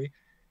DeFi story,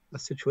 a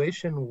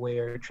situation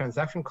where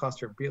transaction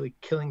costs are really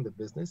killing the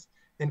business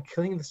and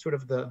killing the sort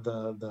of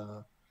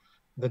the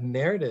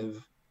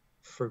narrative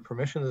for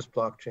permissionless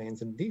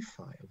blockchains and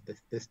DeFi, of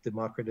this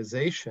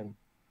democratization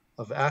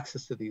of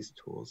access to these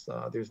tools.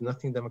 There's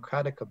nothing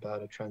democratic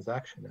about a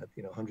transaction at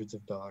hundreds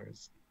of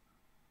dollars.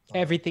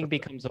 Everything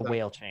becomes a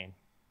whale chain.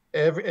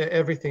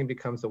 Everything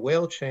becomes a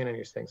whale chain, and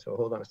you're saying, so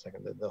hold on a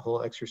second, the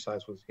whole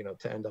exercise was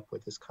to end up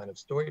with this kind of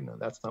story. No,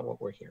 that's not what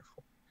we're here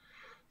for.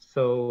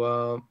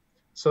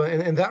 So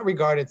in that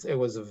regard, it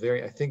was a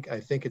very, I think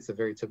it's a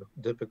very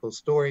typical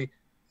story,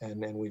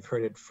 and we've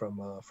heard it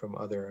from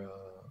other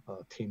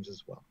teams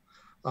as well.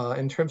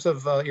 In terms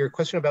of your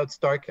question about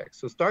StarkX,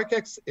 so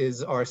StarkX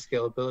is our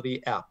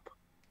scalability app,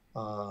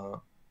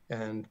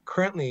 and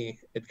currently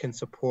it can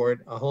support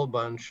a whole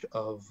bunch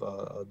of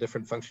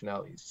different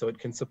functionalities. So it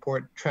can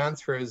support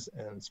transfers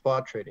and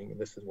spot trading, and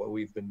this is what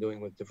we've been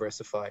doing with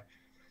Diversify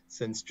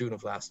since June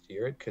of last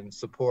year. It can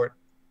support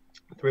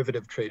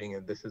derivative trading,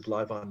 and this is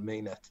live on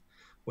mainnet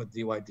with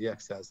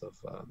dYdX as of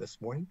this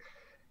morning.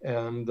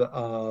 And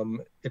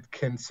it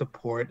can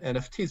support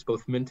NFTs,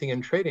 both minting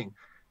and trading.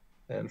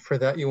 And for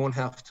that, you won't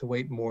have to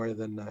wait more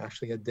than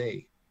actually a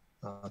day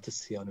to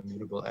see on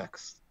Immutable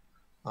X.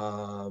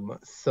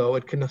 So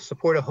it can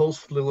support a whole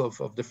slew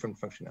of different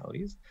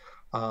functionalities.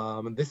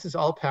 This is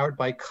all powered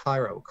by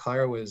Cairo.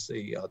 Cairo is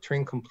a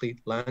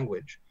Turing-complete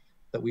language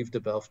that we've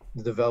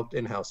developed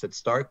in-house at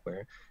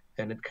Starkware,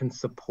 and it can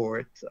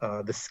support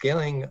the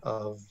scaling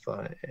of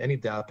any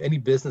dApp, any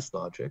business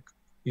logic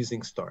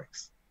using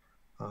Starks.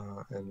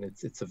 And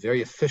it's a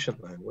very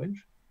efficient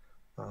language.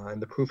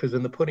 And the proof is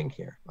in the pudding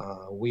here.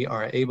 We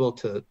are able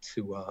to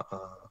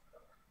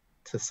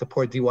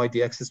support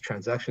dYdX's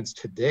transactions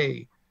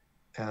today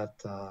at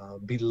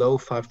below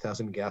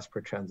 5,000 gas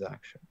per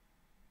transaction.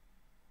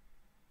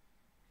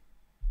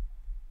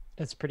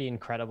 That's pretty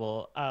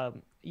incredible.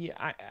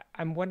 Yeah,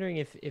 I'm wondering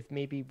if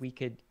maybe we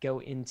could go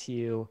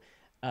into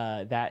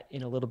that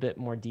in a little bit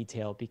more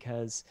detail,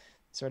 because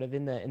sort of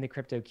in the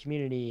crypto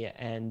community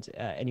and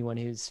anyone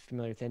who's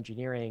familiar with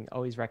engineering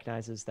always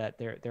recognizes that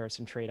there are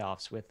some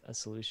trade-offs with a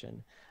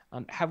solution.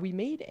 Have we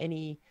made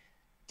any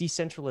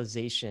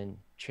decentralization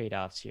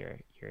trade-offs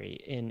here,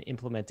 Uri, in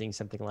implementing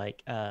something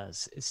like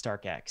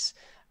StarkX?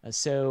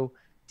 So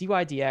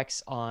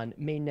dYdX on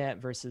mainnet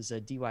versus a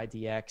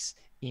dYdX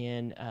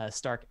in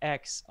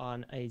StarkX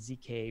on a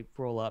ZK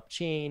rollup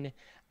chain.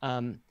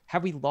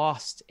 Have we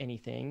lost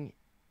anything?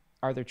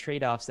 Are there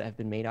trade-offs that have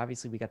been made?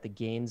 Obviously, we got the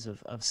gains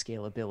of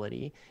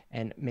scalability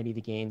and many of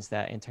the gains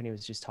that Antonio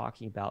was just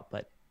talking about,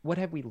 but what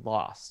have we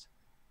lost?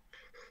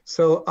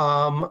 So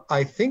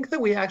I think that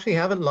we actually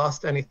haven't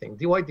lost anything.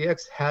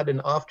 dYdX had an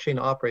off-chain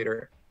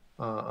operator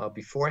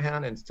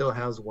beforehand and still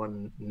has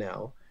one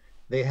now.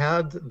 they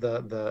had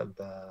the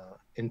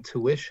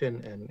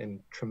intuition and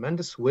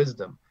tremendous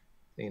wisdom,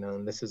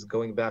 and this is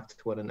going back to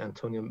what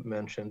Antonio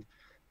mentioned,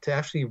 to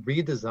actually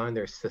redesign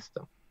their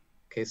system.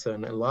 Okay, so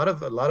in a lot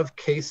of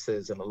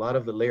cases, and a lot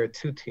of the layer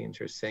 2 teams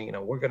are saying,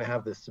 we're going to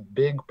have this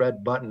big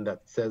red button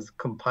that says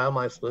compile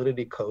my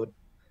Solidity code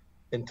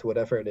into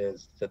whatever it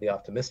is, to the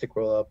optimistic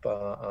rollup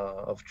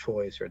of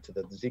choice, or to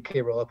the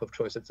ZK rollup of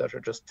choice,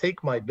 etc. Just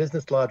take my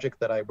business logic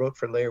that I wrote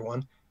for layer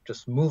 1,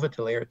 just move it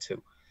to layer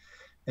 2.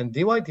 And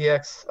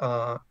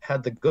dYdX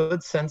had the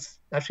good sense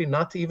actually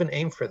not to even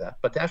aim for that,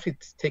 but to actually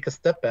take a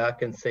step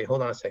back and say,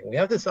 hold on a second, we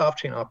have this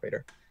off-chain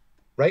operator.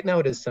 Right now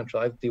it is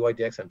centralized.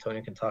 dYdX,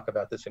 Antonio can talk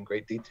about this in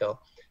great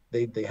detail.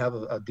 They have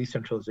a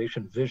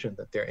decentralization vision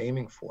that they're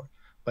aiming for.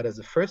 But as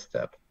a first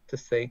step, to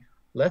say,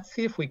 let's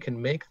see if we can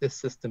make this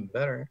system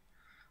better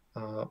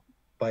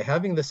by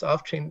having this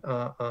off-chain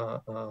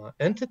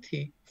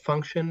entity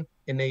function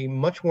in a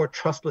much more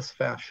trustless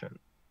fashion.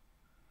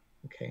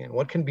 Okay, and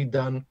what can be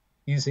done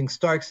using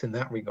Starks in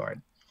that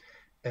regard,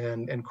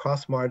 and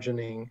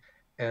cross-margining,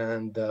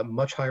 and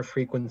much higher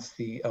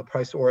frequency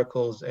price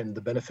oracles, and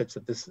the benefits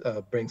that this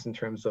brings in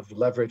terms of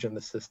leverage in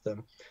the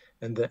system,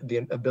 and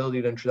the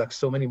ability to introduce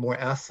so many more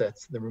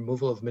assets, the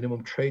removal of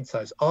minimum trade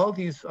size. All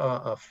these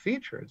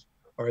features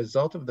are a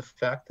result of the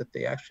fact that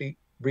they actually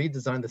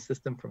redesigned the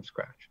system from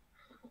scratch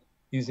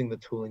using the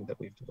tooling that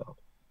we've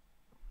developed.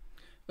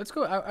 Let's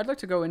go. I'd like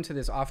to go into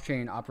this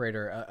off-chain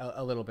operator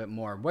a little bit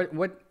more.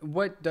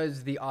 What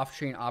does the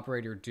off-chain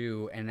operator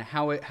do, and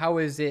how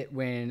is it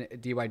when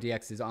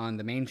dYdX is on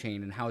the main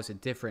chain, and how is it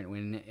different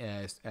when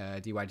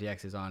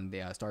dYdX is on the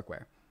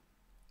Starkware?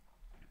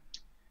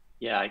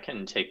 Yeah, I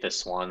can take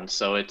this one.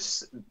 So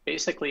it's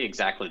basically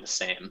exactly the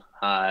same.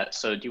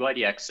 So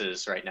dYdX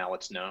is right now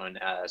what's known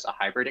as a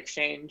hybrid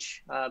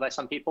exchange by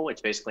some people,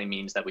 which basically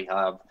means that we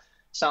have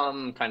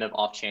some kind of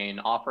off-chain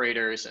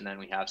operators, and then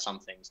we have some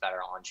things that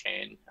are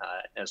on-chain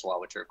as well,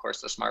 which are of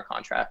course the smart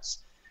contracts.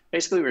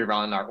 Basically, we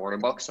run our order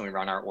books and we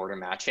run our order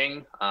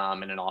matching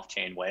in an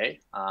off-chain way.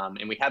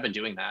 And we have been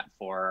doing that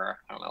for,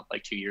 I don't know,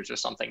 like 2 years or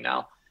something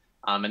now.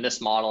 And this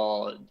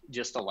model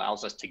just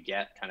allows us to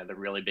get kind of the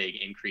really big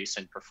increase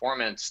in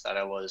performance that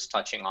I was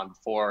touching on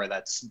before,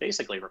 that's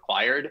basically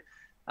required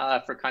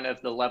for kind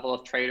of the level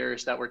of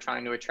traders that we're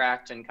trying to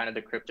attract, and kind of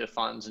the crypto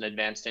funds and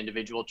advanced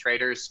individual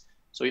traders.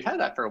 So we've had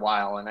that for a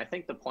while. And I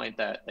think the point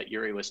that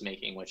Uri was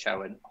making, which I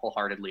would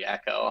wholeheartedly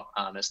echo,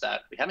 is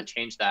that we haven't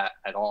changed that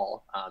at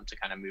all to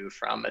kind of move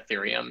from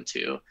Ethereum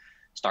to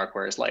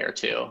Starkware's layer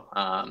 2.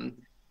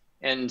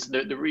 And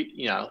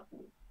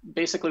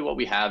basically what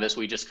we have is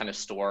we just kind of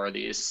store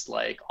these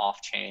like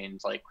off-chain,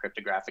 like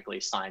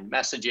cryptographically signed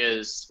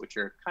messages, which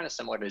are kind of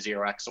similar to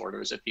 0x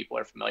orders if people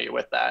are familiar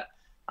with that.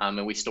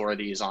 And we store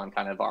these on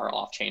kind of our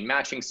off-chain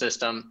matching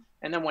system.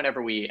 And then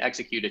whenever we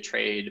execute a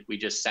trade, we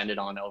just send it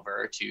on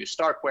over to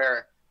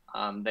Starkware.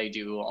 They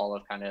do all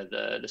of kind of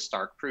the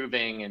Stark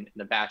proving and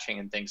the batching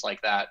and things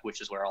like that, which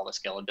is where all the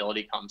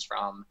scalability comes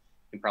from.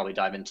 We can probably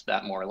dive into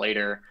that more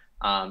later.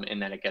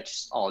 And then it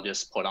gets all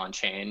just put on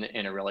chain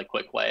in a really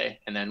quick way.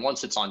 And then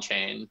once it's on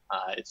chain,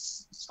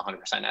 it's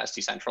 100% as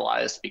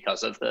decentralized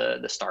because of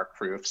the Stark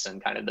proofs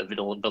and kind of the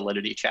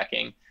validity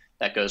checking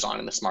that goes on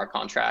in the smart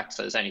contracts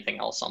as anything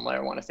else on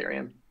layer 1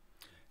 Ethereum.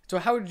 So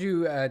how would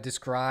you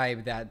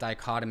describe that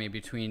dichotomy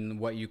between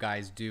what you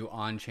guys do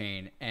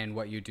on-chain and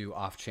what you do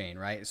off-chain,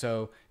 right?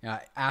 So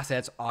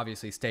assets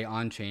obviously stay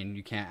on-chain.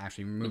 You can't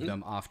actually remove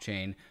them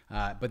off-chain.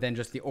 But then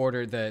just the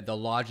order, the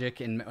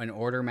logic and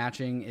order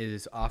matching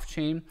is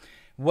off-chain.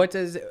 What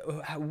does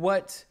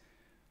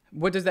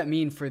that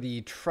mean for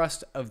the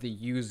trust of the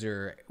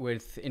user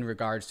in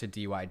regards to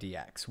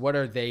dYdX? What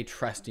are they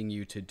trusting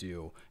you to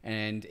do?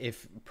 And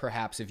if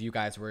you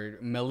guys were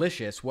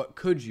malicious, what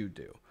could you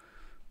do?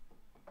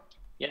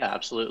 Yeah,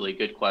 absolutely.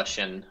 Good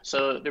question.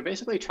 So they're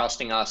basically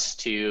trusting us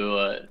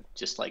to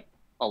just like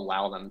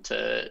allow them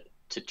to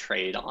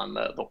trade on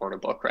the order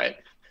book, right?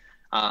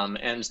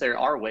 And there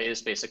are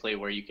ways basically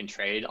where you can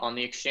trade on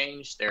the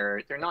exchange.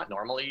 They're not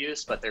normally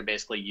used, but they're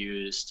basically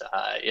used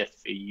if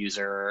a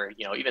user,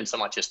 even so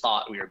much as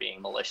thought we were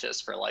being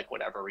malicious for like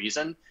whatever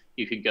reason.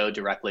 You could go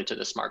directly to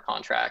the smart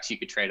contracts. You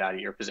could trade out of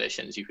your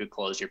positions. You could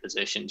close your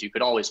positions. You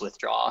could always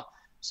withdraw.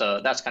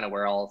 So that's kind of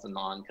where all of the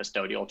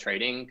non-custodial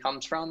trading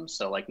comes from.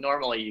 So like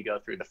normally you go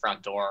through the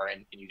front door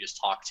and you just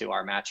talk to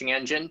our matching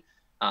engine.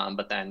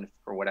 But then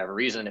for whatever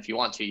reason, if you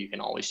want to, you can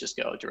always just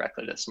go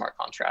directly to the smart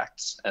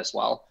contracts as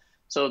well.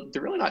 So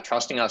they're really not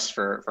trusting us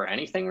for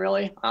anything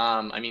really.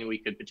 I mean, we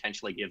could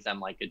potentially give them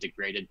like a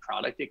degraded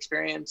product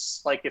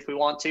experience, like if we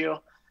want to,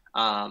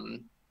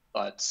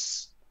 but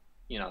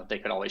they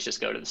could always just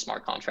go to the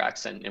smart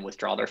contracts and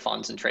withdraw their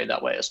funds and trade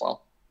that way as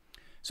well.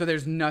 So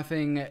there's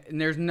nothing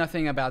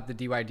about the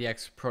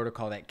dYdX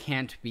protocol that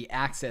can't be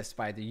accessed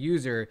by the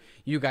user.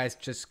 You guys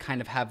just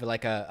kind of have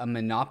like a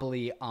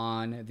monopoly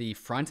on the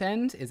front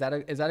end. Is that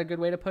a good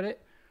way to put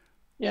it?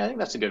 Yeah, I think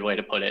that's a good way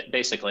to put it.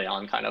 Basically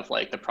on kind of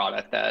like the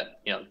product that,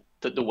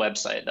 the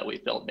website that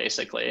we've built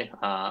basically,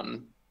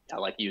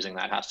 like using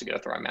that has to go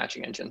through our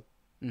matching engine.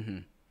 Mm-hmm.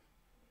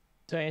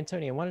 So,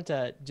 Antonio, I wanted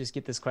to just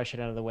get this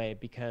question out of the way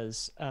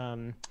because,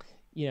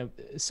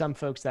 some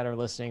folks that are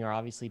listening are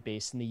obviously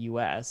based in the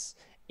US.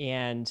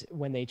 And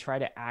when they try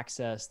to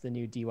access the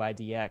new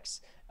dYdX,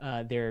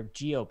 they're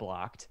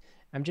geo-blocked.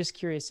 I'm just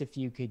curious if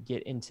you could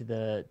get into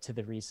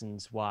the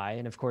reasons why.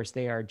 And of course,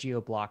 they are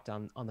geo-blocked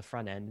on the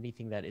front end.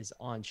 Anything that is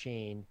on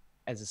chain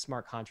as a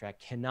smart contract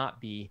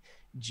cannot be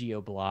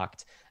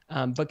geo-blocked.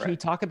 But can you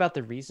talk about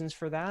the reasons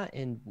for that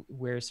and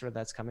where sort of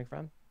that's coming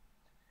from?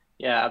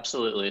 Yeah,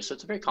 absolutely. So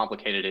it's a very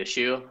complicated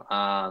issue,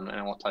 and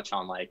I won't touch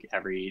on like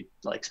every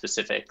like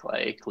specific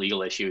like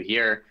legal issue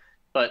here.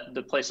 But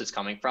the place it's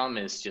coming from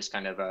is just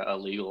kind of a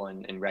legal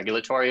and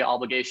regulatory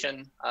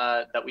obligation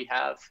that we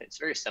have. It's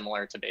very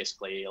similar to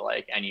basically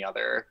like any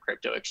other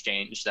crypto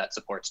exchange that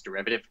supports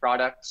derivative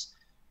products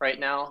right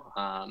now.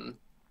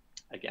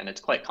 Again, it's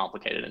quite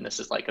complicated, and this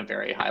is like a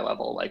very high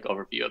level like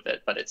overview of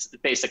it. But it's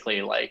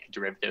basically like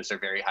derivatives are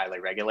very highly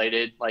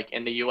regulated, like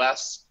in the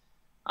U.S.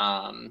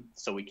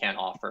 So we can't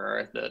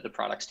offer the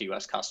products to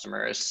U.S.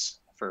 customers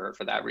for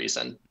that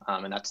reason.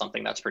 And that's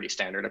something that's pretty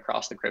standard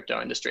across the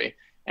crypto industry.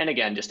 And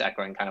again, just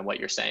echoing kind of what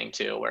you're saying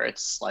too, where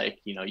it's like,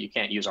 you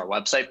can't use our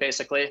website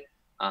basically.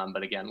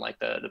 But again, like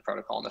the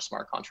protocol and the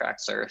smart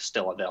contracts are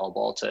still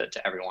available to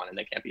everyone and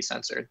they can't be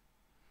censored.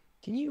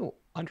 Can you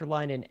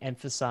underline and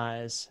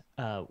emphasize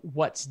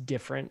what's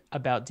different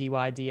about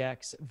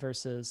dYdX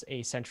versus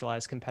a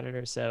centralized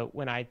competitor? So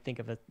when I think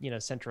of a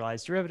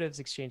centralized derivatives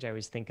exchange, I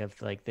always think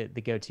of like the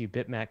go-to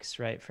BitMEX,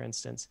 right? For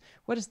instance,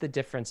 what is the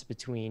difference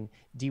between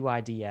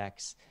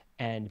dYdX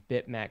and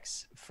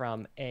BitMEX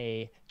from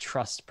a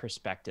trust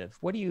perspective?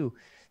 What are you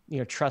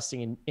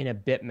trusting in a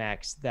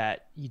BitMEX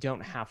that you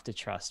don't have to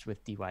trust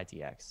with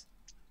dYdX?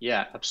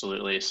 Yeah,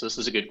 absolutely. So this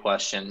is a good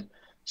question.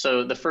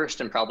 So the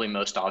first and probably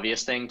most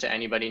obvious thing to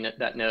anybody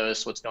that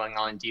knows what's going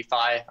on in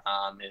DeFi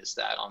is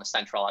that on a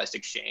centralized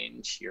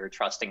exchange, you're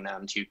trusting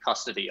them to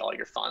custody all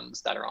your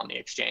funds that are on the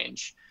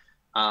exchange.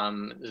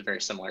 It's very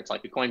similar to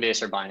like a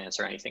Coinbase or Binance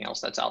or anything else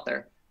that's out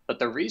there. But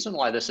the reason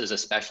why this is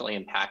especially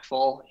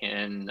impactful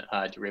in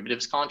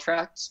derivatives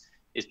contracts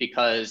is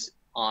because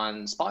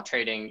on spot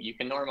trading, you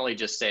can normally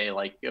just say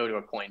like, go to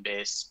a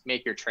Coinbase,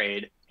 make your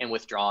trade and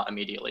withdraw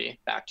immediately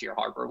back to your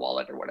hardware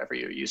wallet or whatever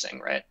you're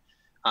using, right?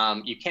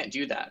 You can't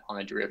do that on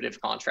a derivative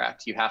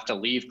contract. You have to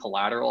leave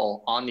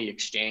collateral on the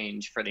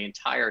exchange for the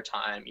entire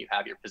time you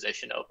have your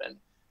position open.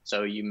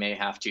 So you may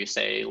have to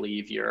say,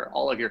 leave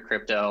all of your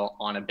crypto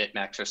on a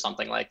BitMEX or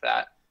something like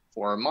that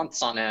for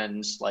months on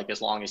end, like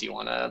as long as you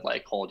want to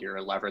like hold your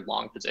levered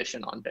long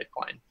position on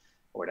Bitcoin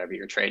or whatever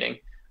you're trading.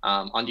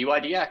 On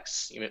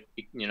dYdX,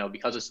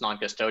 because it's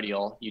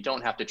non-custodial, you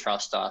don't have to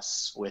trust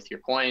us with your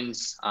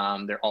coins.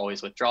 They're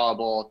always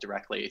withdrawable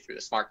directly through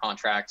the smart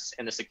contracts,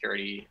 and the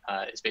security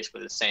is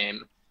basically the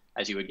same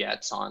as you would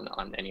get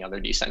on any other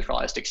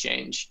decentralized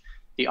exchange.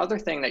 The other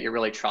thing that you're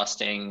really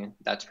trusting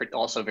that's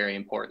also very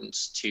important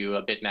to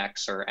a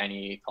BitMEX or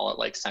any, call it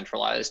like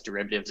centralized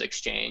derivatives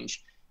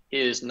exchange,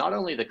 is not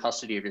only the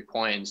custody of your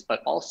coins,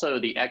 but also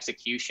the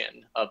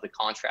execution of the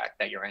contract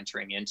that you're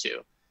entering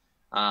into.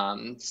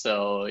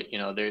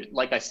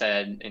 Like I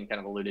said, and kind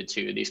of alluded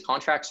to, these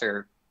contracts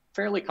are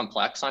fairly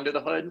complex under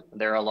the hood.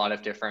 There are a lot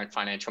of different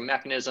financial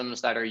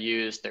mechanisms that are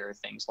used. There are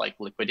things like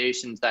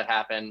liquidations that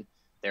happen.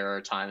 There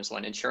are times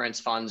when insurance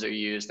funds are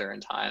used. There are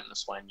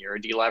times when you're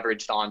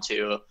deleveraged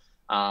onto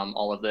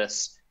all of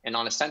this. And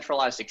on a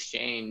centralized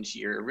exchange,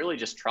 you're really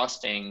just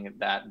trusting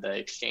that the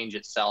exchange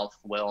itself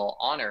will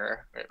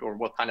honor or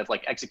will kind of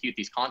like execute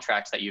these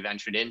contracts that you've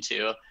entered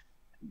into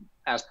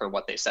as per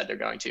what they said they're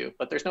going to.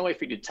 But there's no way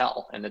for you to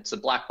tell, and it's a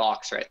black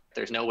box, right?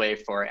 There's no way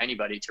for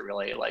anybody to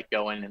really like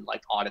go in and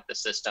like audit the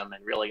system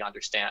and really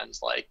understand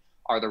like,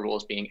 are the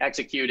rules being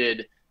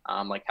executed?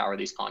 Like how are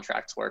these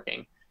contracts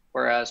working?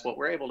 Whereas what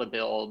we're able to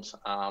build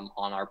on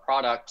our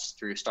products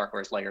through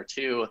Starkware's layer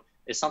 2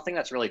 is something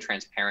that's really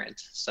transparent.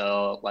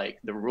 So like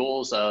the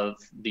rules of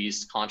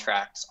these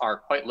contracts are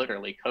quite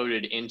literally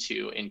coded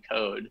into in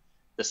code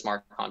the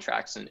smart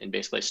contracts and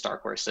basically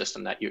Starkware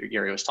system that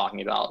Uri was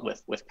talking about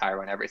with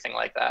Cairo and everything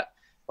like that.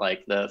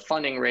 Like the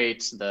funding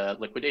rates, the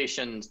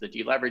liquidations, the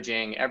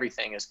deleveraging,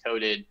 everything is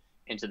coded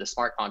into the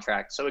smart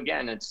contract. So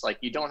again, it's like,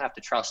 you don't have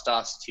to trust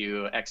us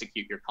to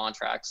execute your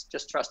contracts,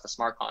 just trust the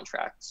smart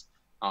contracts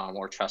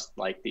or trust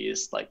like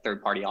these like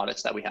third-party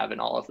audits that we have in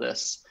all of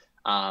this.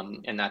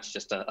 And that's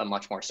just a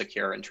much more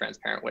secure and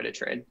transparent way to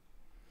trade.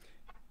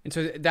 And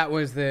so that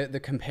was the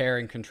compare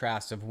and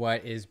contrast of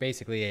what is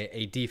basically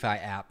a DeFi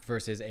app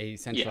versus a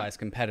centralized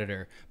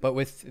competitor. But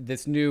with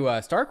this new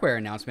Starkware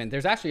announcement,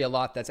 there's actually a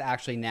lot that's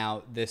actually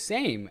now the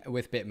same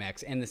with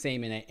BitMEX and the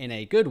same in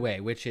a good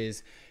way, which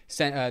is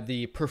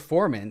the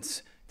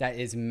performance that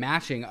is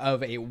matching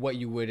of what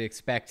you would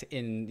expect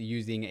in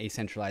using a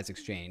centralized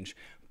exchange.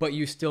 But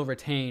you still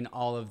retain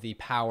all of the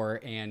power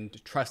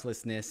and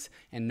trustlessness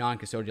and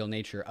non-custodial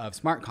nature of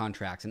smart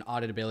contracts and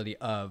auditability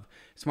of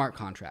smart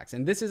contracts.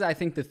 And this is, I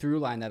think, the through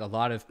line that a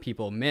lot of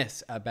people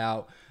miss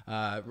about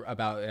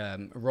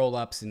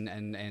roll-ups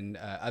and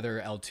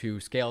other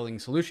L2 scaling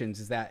solutions,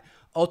 is that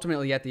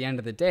ultimately at the end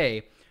of the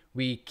day,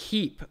 we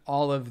keep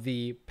all of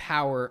the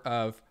power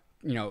of,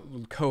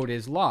 code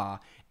is law,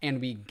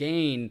 and we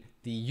gain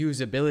the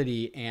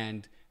usability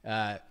and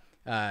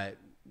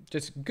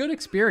just good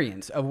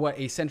experience of what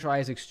a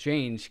centralized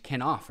exchange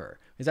can offer.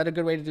 Is that a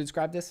good way to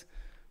describe this?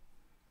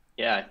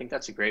 Yeah, I think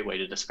that's a great way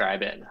to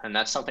describe it. And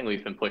that's something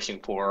we've been pushing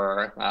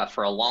for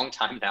a long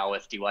time now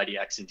with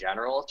dYdX in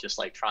general, just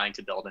like trying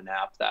to build an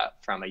app that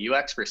from a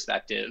UX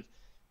perspective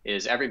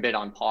is every bit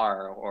on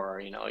par, or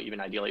even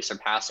ideally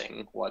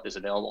surpassing what is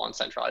available on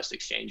centralized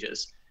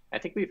exchanges. I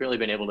think we've really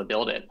been able to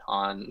build it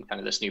on kind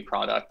of this new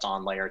product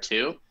on layer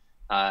 2.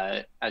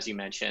 As you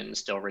mentioned,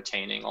 still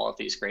retaining all of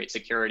these great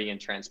security and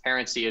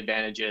transparency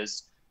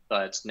advantages.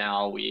 But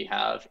now we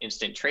have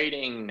instant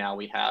trading. Now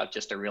we have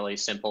just a really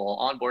simple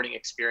onboarding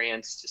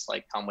experience, just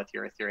like come with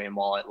your Ethereum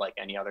wallet like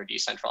any other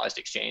decentralized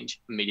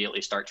exchange,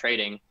 immediately start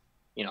trading.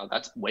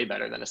 That's way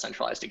better than a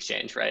centralized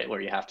exchange, right?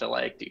 Where you have to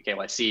like do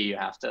KYC, you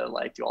have to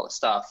like do all the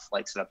stuff,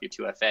 like set up your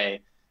 2FA.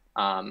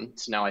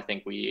 So now I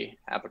think we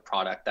have a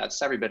product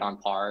that's every bit on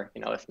par,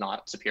 if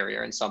not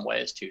superior in some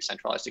ways to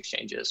centralized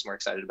exchanges. We're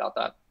excited about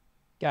that.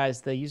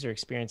 Guys, the user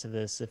experience of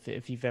this,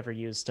 if you've ever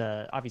used,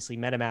 obviously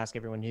MetaMask,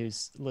 everyone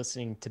who's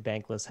listening to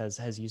Bankless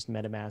has used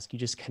MetaMask. You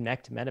just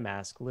connect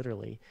MetaMask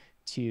literally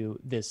to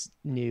this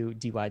new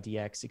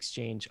dYdX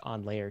exchange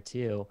on layer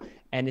 2,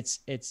 and it's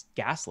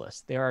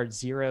gasless. There are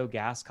 0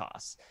 gas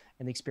costs,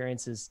 and the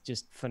experience is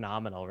just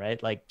phenomenal,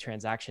 right? Like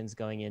transactions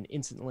going in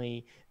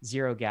instantly,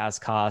 0 gas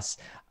costs.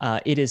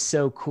 It is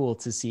so cool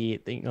to see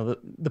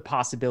the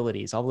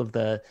possibilities, all of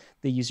the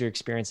user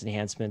experience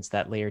enhancements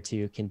that layer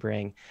 2 can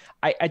bring.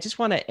 I just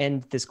want to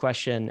end this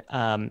question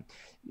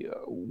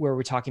where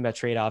we're talking about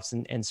trade-offs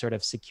and sort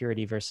of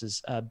security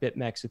versus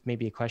BitMEX with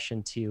maybe a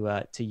question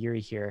to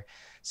Uri here.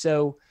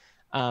 So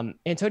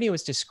Antonio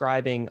was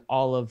describing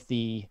all of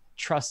the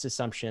trust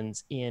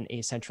assumptions in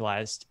a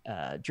centralized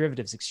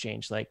derivatives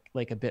exchange like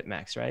a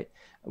BitMEX, right?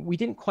 We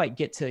didn't quite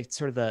get to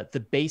sort of the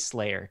base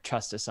layer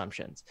trust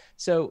assumptions.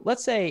 So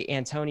let's say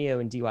Antonio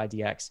and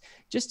dYdX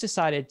just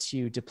decided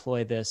to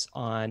deploy this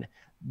on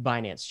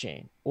Binance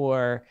Chain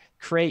or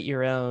create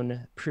your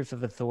own proof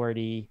of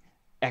authority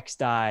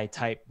XDAI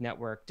type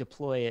network,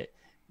 deploy it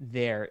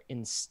there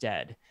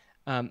instead.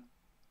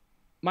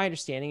 My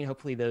understanding, and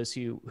hopefully those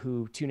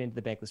who tune into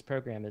the Bankless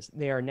program, is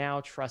they are now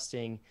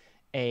trusting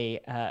a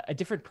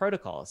different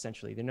protocol.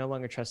 Essentially, they're no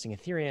longer trusting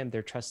Ethereum.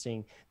 They're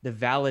trusting the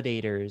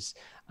validators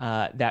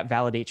that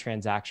validate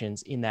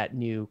transactions in that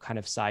new kind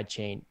of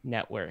sidechain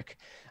network.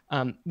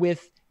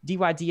 With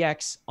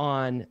dYdX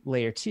on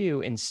layer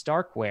 2 in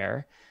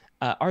Starkware,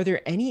 are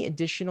there any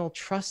additional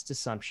trust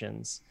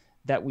assumptions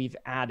that we've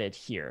added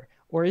here?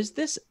 Or is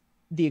this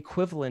the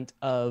equivalent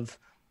of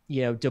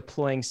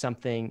deploying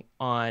something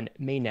on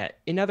mainnet?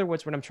 In other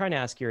words, what I'm trying to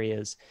ask here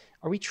is,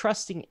 are we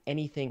trusting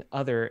anything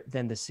other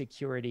than the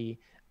security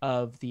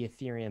of the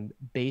Ethereum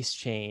base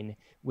chain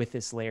with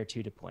this layer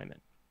 2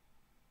 deployment?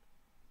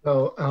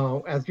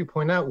 So as you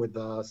point out with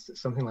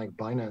something like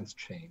Binance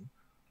Chain,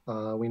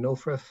 we know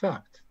for a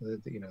fact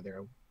that there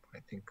are, I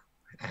think,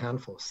 a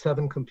handful,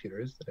 7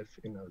 computers that if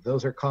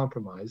those are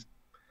compromised,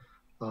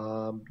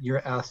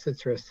 your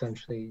assets are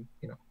essentially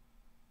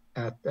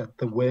at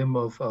the whim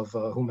of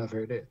whomever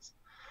it is.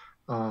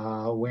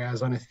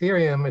 Whereas on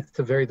Ethereum, it's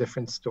a very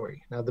different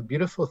story. Now, the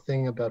beautiful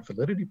thing about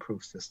validity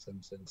proof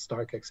systems, and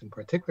StarkX in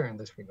particular in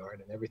this regard,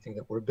 and everything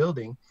that we're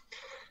building,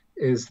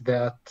 is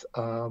that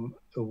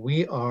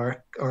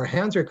our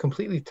hands are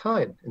completely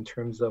tied in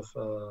terms of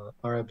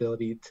our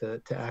ability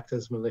to act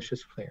as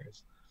malicious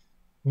players.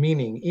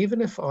 Meaning,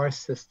 even if our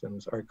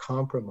systems are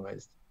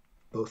compromised,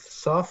 both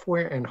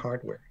software and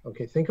hardware.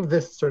 Okay, think of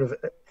this sort of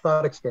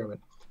thought experiment.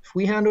 If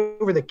we hand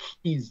over the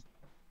keys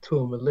to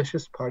a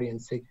malicious party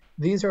and say,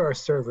 these are our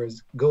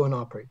servers, go and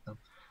operate them,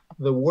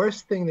 the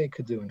worst thing they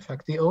could do, in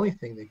fact, the only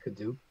thing they could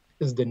do,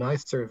 is deny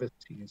service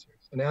to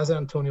users. And as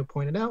Antonio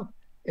pointed out,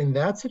 in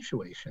that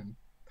situation,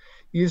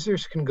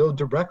 users can go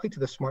directly to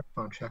the smart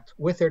contract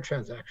with their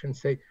transaction,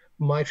 say,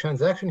 my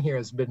transaction here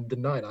has been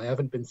denied. I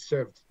haven't been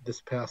served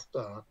this past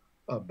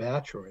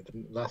batch or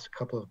the last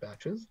couple of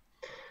batches.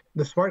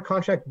 The smart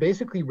contract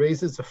basically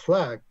raises a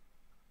flag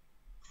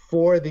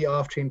for the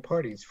off-chain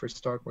parties, for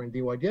Starkware and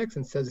dYdX,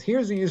 and says,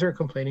 here's a user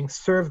complaining,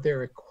 serve their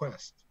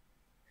request.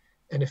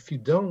 And if you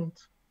don't,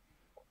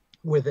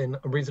 within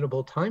a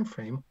reasonable time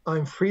frame,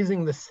 I'm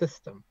freezing the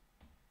system.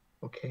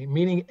 Okay,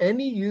 meaning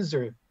any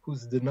user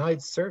who's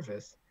denied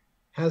service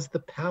has the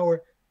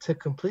power to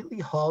completely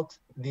halt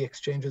the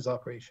exchange's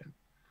operation.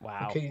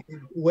 Wow. Okay,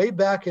 way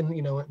back in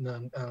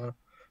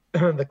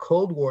the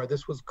Cold War,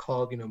 this was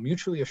called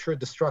mutually assured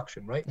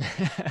destruction, right?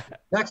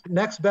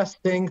 next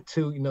best thing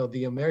to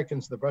the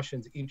Americans, the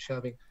Russians each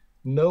having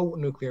no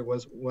nuclear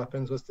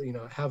weapons was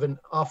to have an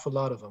awful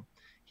lot of them.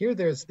 Here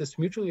there's this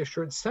mutually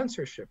assured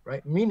censorship,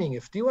 right? Meaning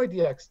if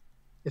dYdX,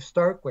 if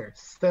Starkware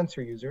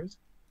censor users,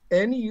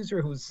 any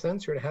user who's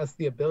censored has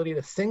the ability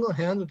to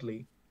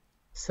single-handedly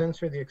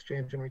censor the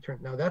exchange in return.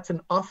 Now that's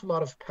an awful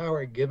lot of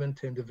power given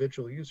to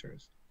individual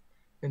users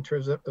in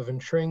terms of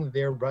ensuring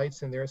their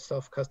rights and their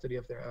self-custody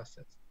of their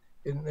assets.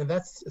 And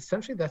that's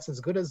essentially, that's as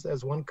good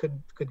as one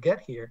could get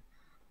here,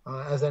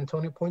 as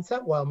Antonio points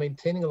out, while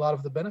maintaining a lot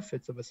of the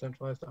benefits of a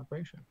centralized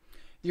operation.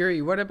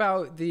 Yuri, what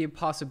about the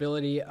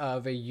possibility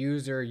of a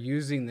user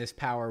using this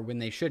power when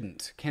they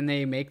shouldn't? Can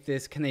they make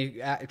this, can they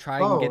try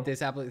and get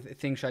this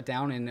thing shut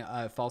down in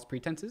false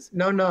pretenses?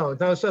 No.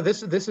 So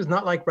this is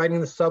not like riding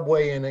the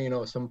subway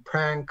in some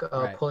prank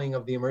pulling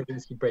of the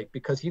emergency brake,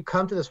 because you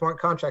come to the smart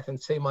contract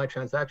and say my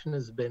transaction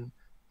has been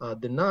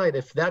denied.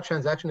 If that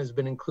transaction has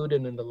been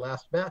included in the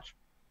last batch,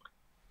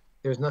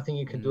 there's nothing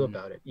you can do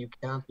about it. You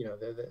can't,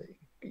 the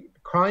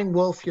crying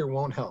wolf here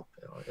won't help.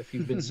 If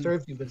you've been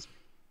served, you've been served.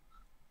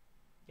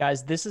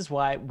 Guys, this is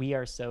why we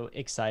are so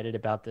excited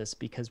about this,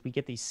 because we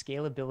get these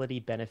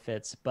scalability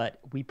benefits, but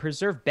we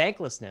preserve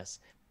banklessness.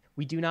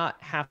 We do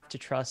not have to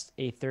trust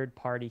a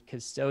third-party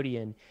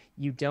custodian.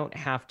 You don't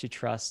have to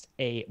trust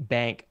a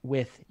bank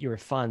with your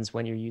funds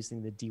when you're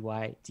using the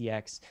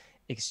dYdX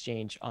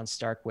exchange on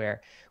Starkware.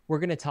 We're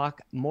going to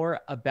talk more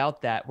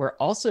about that. We're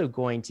also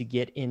going to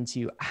get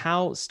into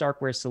how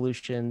Starkware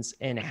solutions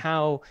and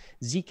how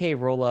ZK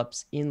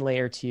rollups in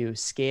layer 2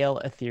 scale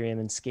Ethereum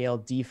and scale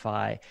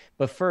DeFi.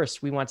 But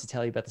first, we want to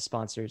tell you about the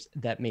sponsors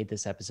that made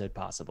this episode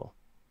possible.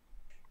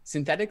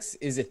 Synthetix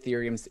is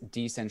Ethereum's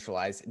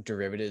decentralized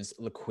derivatives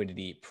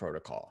liquidity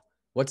protocol.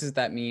 What does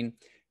that mean?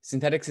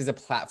 Synthetix is a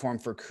platform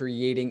for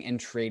creating and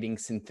trading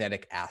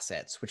synthetic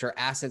assets, which are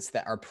assets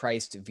that are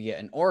priced via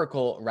an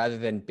oracle rather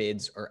than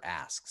bids or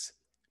asks.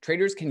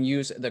 Traders can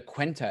use the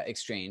KWENTA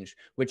exchange,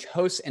 which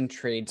hosts and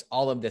trades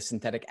all of the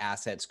synthetic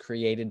assets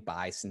created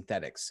by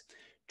Synthetix.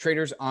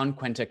 Traders on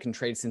KWENTA can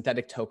trade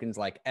synthetic tokens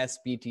like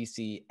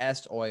SBTC,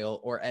 SOIL,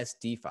 or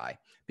SDeFi.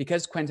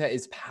 Because KWENTA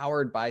is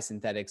powered by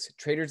Synthetix,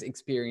 traders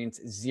experience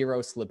zero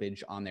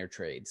slippage on their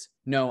trades.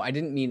 No, I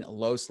didn't mean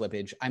low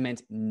slippage. I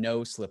meant no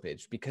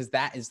slippage, because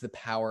that is the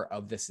power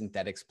of the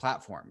Synthetix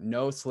platform.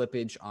 No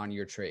slippage on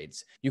your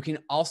trades. You can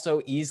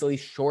also easily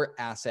short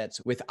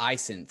assets with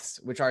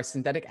iSynths, which are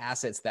synthetic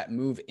assets that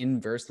move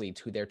inversely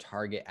to their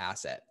target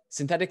asset.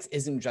 Synthetix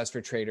isn't just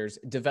for traders.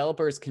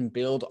 Developers can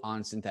build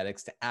on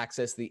Synthetix to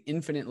access the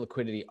infinite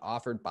liquidity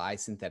offered by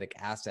synthetic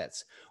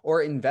assets,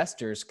 or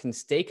investors can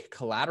stake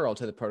collateral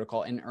to the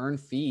protocol and earn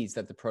fees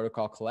that the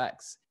protocol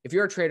collects. If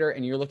you're a trader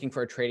and you're looking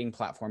for a trading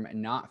platform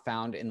not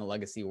found in the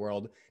legacy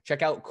world,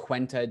 check out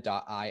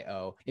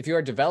KWENTA.io. If you're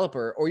a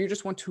developer or you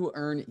just want to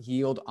earn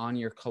yield on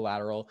your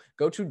collateral,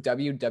 go to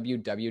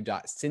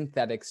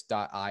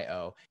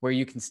www.synthetix.io, where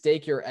you can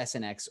stake your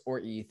SNX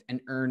or ETH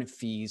and earn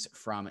fees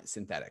from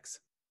Synthetix.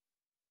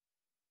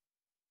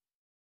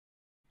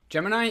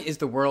 Gemini is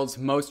the world's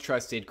most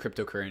trusted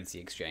cryptocurrency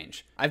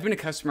exchange. I've been a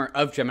customer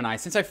of Gemini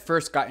since I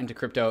first got into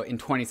crypto in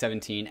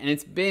 2017, and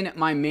it's been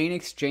my main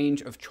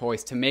exchange of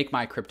choice to make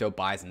my crypto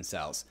buys and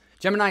sells.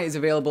 Gemini is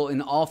available in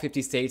all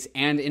 50 states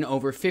and in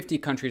over 50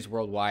 countries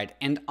worldwide,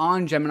 and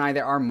on Gemini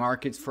there are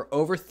markets for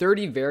over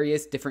 30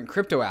 various different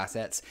crypto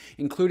assets,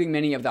 including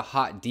many of the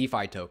hot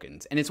DeFi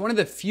tokens, and it's one of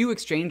the few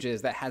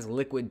exchanges that has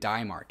liquid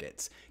DAI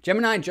markets.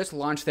 Gemini just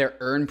launched their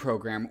Earn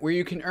program, where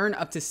you can earn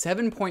up to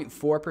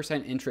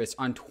 7.4% interest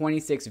on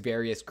 26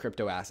 various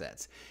crypto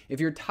assets. If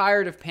you're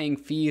tired of paying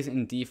fees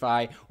in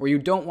DeFi, or you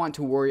don't want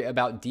to worry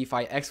about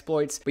DeFi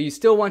exploits, but you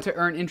still want to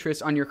earn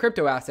interest on your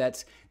crypto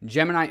assets,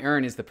 Gemini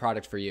Earn is the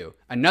product for you.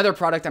 Another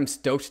product I'm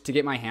stoked to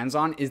get my hands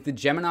on is the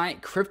Gemini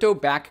Crypto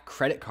Back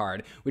Credit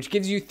Card, which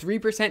gives you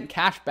 3%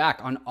 cash back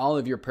on all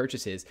of your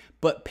purchases,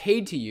 but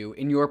paid to you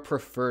in your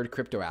preferred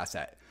crypto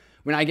asset.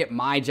 When I get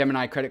my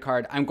Gemini credit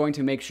card, I'm going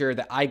to make sure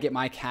that I get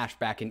my cash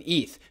back in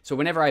ETH. So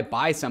whenever I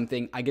buy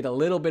something, I get a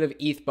little bit of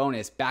ETH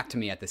bonus back to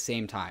me at the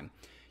same time.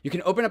 You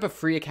can open up a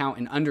free account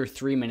in under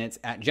 3 minutes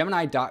at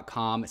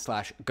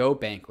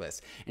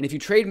gemini.com/gobankless. And if you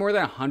trade more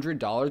than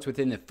 $100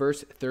 within the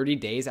first 30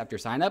 days after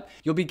sign up,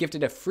 you'll be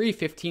gifted a free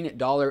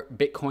 $15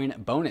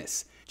 Bitcoin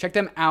bonus. Check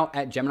them out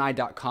at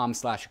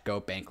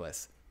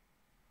gemini.com/gobankless.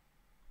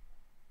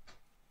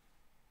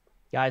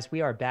 Guys,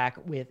 we are back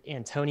with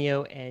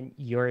Antonio and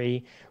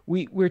Uri.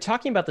 We're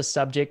talking about the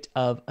subject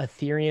of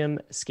Ethereum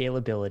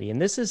scalability.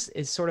 And this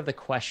is sort of the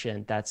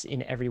question that's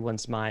in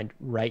everyone's mind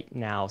right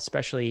now,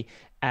 especially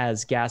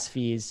as gas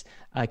fees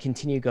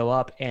continue to go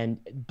up and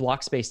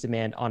block space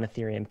demand on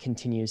Ethereum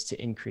continues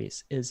to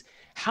increase, is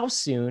how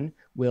soon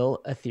will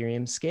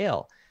Ethereum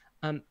scale?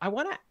 I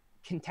want to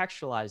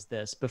contextualize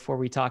this before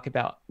we talk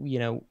about,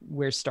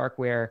 where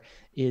Starkware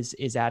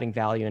is adding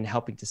value and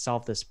helping to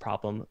solve this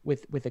problem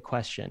with a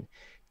question.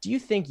 Do you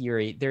think,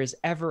 Uri, there's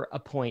ever a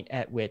point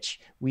at which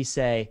we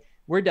say,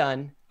 we're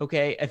done,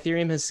 okay,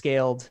 Ethereum has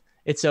scaled,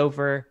 it's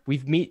over,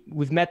 we've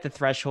met the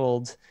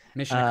threshold,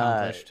 mission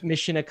accomplished.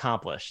 Mission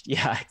accomplished.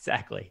 Yeah,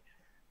 exactly.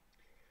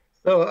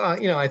 So,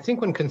 I think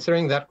when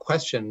considering that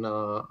question,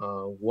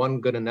 one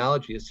good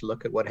analogy is to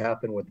look at what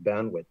happened with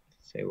bandwidth,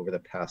 say over the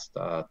past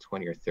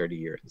 20 or 30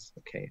 years,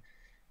 okay?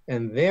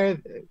 And there,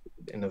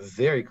 in a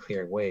very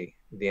clear way,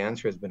 the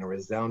answer has been a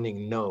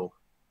resounding no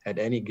at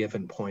any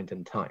given point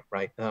in time,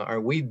 right? Are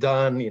we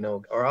done?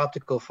 Our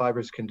optical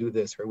fibers can do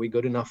this. Are we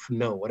good enough?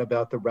 No. What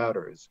about the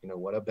routers?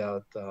 What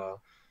about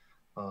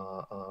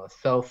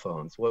cell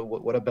phones?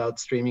 What about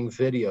streaming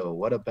video?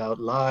 What about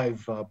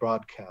live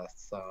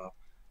broadcasts?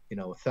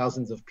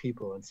 Thousands of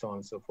people and so on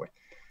and so forth.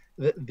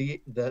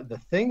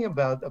 The thing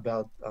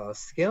about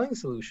scaling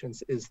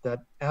solutions is that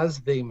as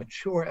they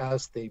mature,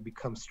 as they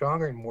become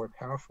stronger and more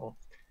powerful,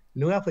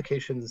 new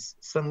applications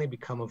suddenly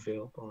become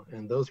available,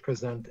 and those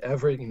present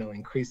ever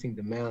increasing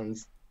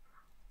demands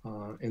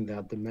in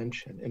that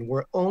dimension. And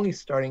we're only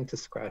starting to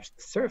scratch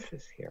the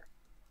surface here.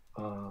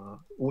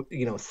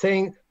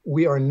 Saying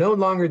we are no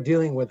longer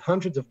dealing with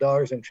hundreds of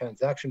dollars in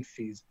transaction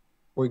fees,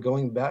 we're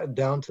going back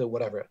down to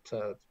whatever,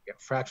 to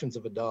fractions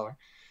of a dollar.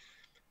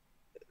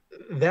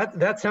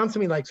 That sounds to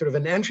me like sort of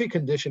an entry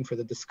condition for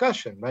the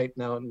discussion, right?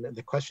 Now,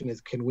 the question is,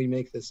 can we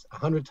make this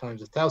 100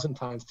 times, 1,000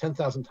 times,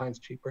 10,000 times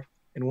cheaper?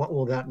 And what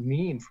will that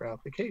mean for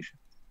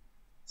applications?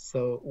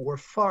 So we're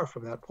far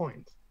from that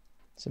point.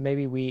 So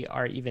maybe we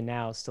are even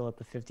now still at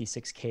the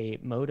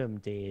 56K modem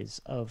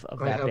days of that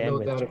bandwidth. I have no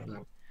doubt of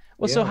that.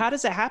 Well, yeah. So how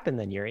does it happen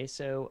then, Uri?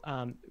 So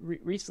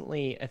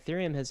recently,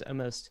 Ethereum has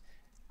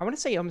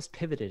almost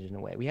pivoted in a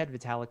way. We had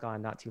Vitalik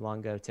on not too long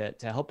ago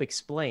to help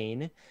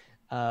explain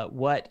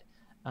what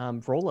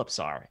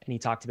rollups are. And he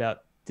talked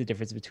about the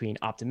difference between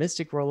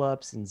optimistic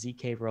rollups and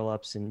ZK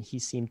rollups. And he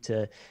seemed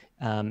to,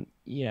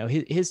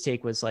 his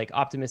take was like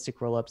optimistic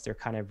rollups, they're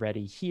kind of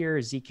ready here.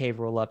 ZK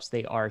rollups,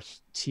 they are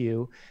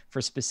too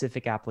for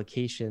specific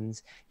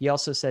applications. He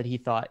also said he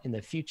thought in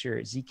the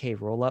future, ZK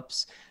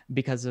rollups,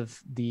 because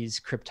of these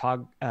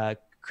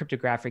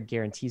cryptographic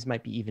guarantees,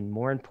 might be even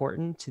more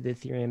important to the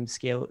Ethereum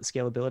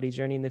scalability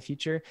journey in the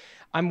future.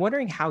 I'm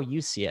wondering how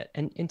you see it,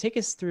 and take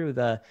us through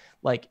the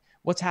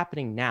what's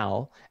happening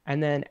now,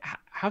 and then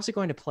how's it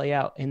going to play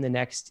out in the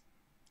next,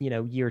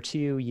 year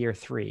 2, year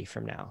 3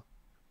 from now?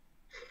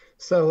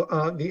 So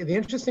the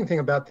interesting thing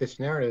about this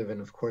narrative,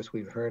 and of course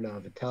we've heard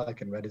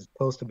Vitalik and read his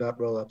post about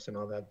rollups and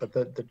all that, but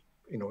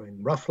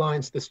in rough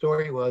lines, the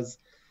story was,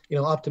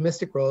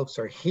 optimistic rollups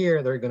are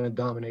here. They're going to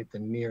dominate the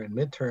near and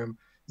midterm.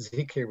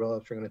 ZK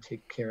rollups are going to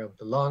take care of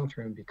the long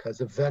term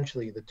because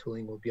eventually the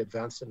tooling will be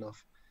advanced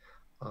enough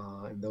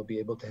and they'll be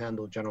able to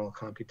handle general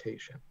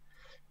computation.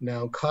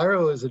 Now,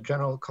 Cairo is a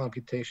general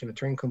computation, a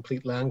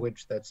Turing-complete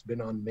language that's been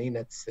on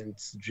mainnet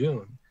since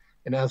June.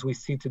 And as we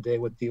see today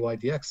with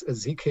dYdX, a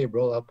ZK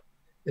rollup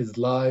is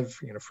live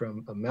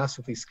from a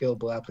massively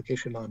scalable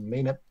application on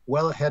mainnet,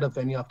 well ahead of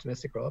any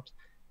optimistic rollups.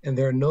 And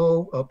there are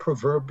no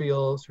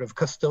proverbial sort of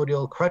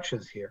custodial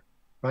crutches here,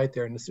 right?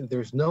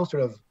 There's no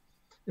sort of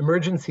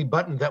emergency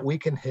button that we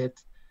can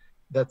hit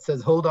that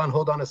says, hold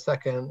on a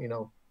second,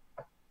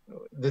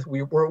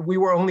 we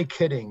were only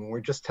kidding. We're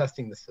just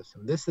testing the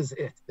system. This is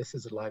it. This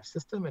is a live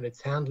system, and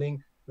it's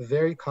handling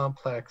very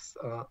complex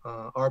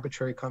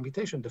arbitrary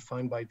computation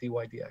defined by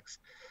dYdX.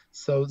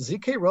 So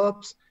ZK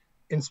rollups,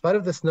 in spite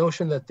of this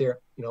notion that they're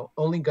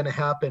only going to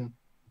happen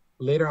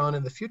later on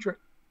in the future,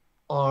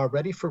 are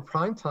ready for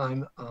prime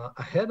time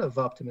ahead of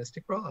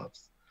optimistic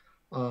rollups.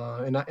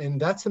 And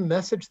that's a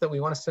message that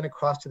we want to send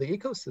across to the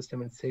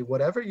ecosystem and say,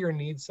 whatever your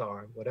needs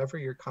are, whatever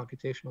your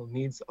computational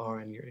needs are,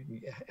 and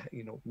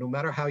no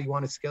matter how you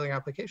want to scale your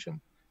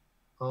application,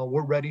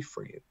 we're ready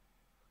for you.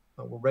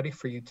 We're ready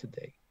for you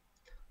today.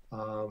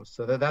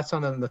 So that's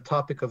on the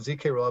topic of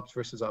ZK rollups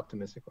versus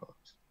optimistic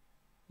rollups.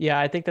 Yeah,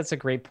 I think that's a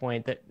great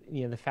point, that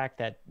the fact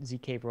that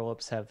ZK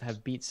rollups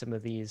have beat some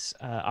of these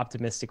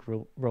optimistic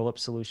rollup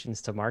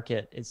solutions to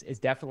market is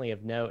definitely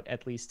of note,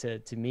 at least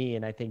to me,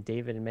 and I think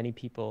David and many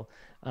people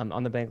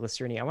on the Bankless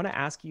journey. I want to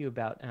ask you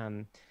about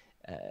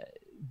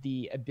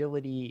the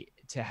ability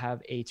to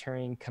have a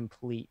Turing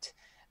complete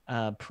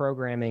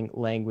programming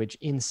language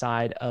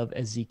inside of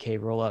a ZK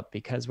rollup,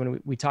 because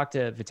when we talked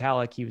to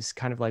Vitalik, he was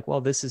kind of like,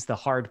 well, this is the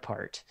hard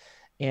part.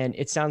 And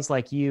it sounds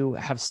like you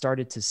have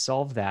started to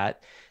solve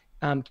that.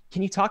 Can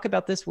you talk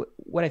about this?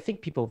 What I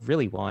think people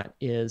really want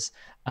is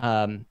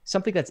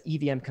something that's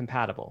EVM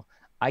compatible.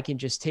 I can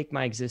just take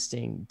my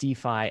existing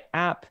DeFi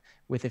app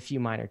with a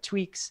few minor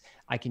tweaks.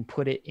 I can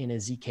put it in a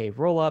ZK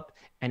rollup,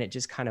 and it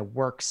just kind of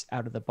works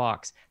out of the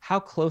box. How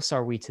close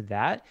are we to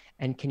that?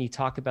 And can you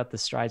talk about the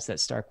strides that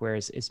Starkware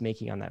is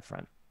making on that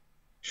front?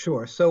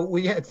 Sure. So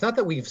it's not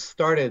that we've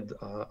started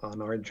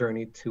on our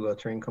journey to a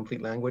Turing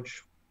complete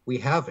language. We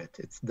have it.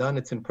 It's done.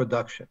 It's in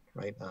production,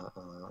 right?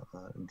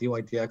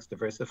 dYdX,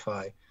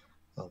 Diversify,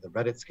 the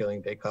Reddit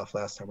scaling bake-off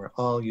last summer,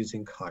 all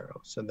using Cairo.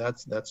 So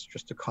that's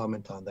just a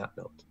comment on that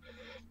note.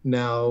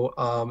 Now,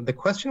 the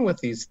question with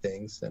these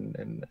things,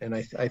 and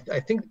I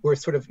think we're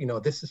sort of,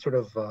 this is sort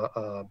of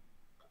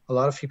a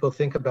lot of people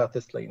think about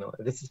this,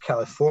 this is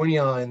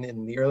California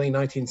in the early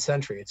 19th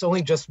century. It's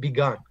only just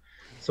begun.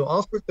 So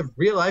all sorts of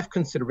real life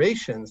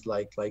considerations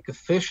like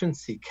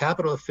efficiency,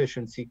 capital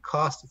efficiency,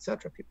 cost,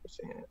 etc. People are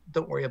saying,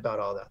 don't worry about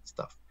all that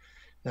stuff.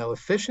 Now,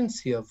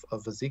 efficiency of a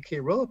ZK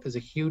rollup is a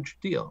huge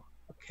deal.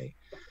 Okay,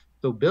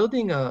 so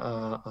building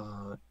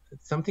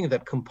something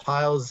that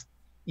compiles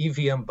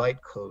EVM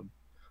bytecode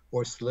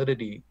or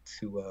Solidity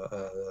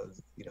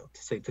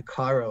to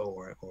Cairo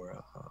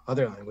or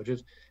other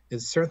languages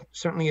is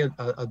certainly a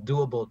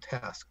doable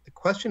task. The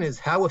question is,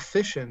 how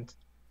efficient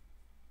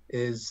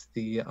is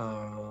the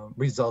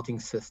resulting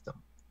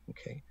system,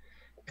 okay?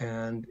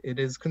 And it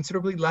is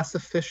considerably less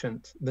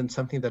efficient than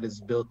something that is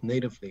built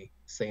natively,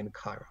 say in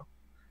Cairo.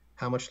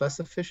 How much less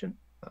efficient?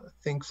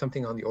 Think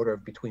something on the order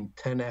of between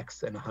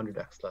 10x and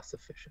 100x less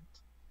efficient.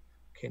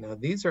 Okay, now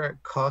these are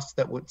costs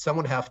that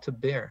someone would have to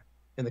bear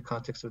in the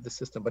context of the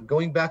system. But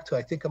going back to,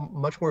 I think, a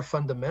much more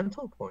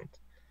fundamental point,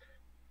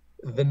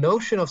 the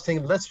notion of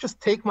saying, let's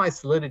just take my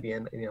Solidity,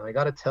 and I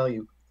got to tell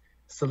you,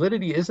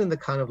 Solidity isn't the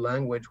kind of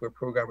language where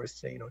programmers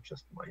say,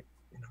 just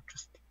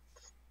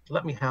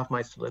let me have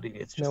my Solidity.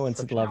 It's just no one's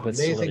in love with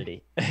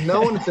Solidity.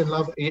 No one's in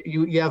love.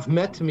 You have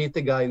met to meet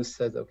the guy who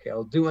says, okay,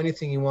 I'll do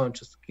anything you want.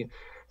 Just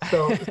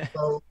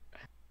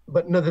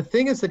but no, the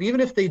thing is that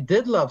even if they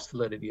did love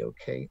Solidity,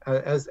 okay,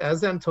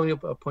 as Antonio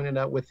pointed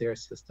out with their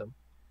system,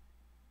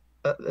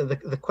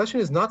 the question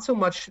is not so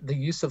much the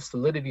use of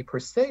Solidity per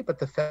se, but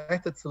the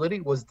fact that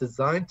Solidity was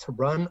designed to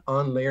run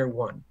on layer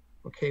 1,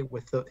 okay,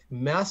 with the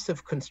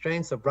massive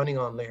constraints of running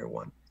on layer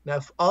 1. Now,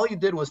 if all you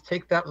did was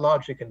take that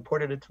logic and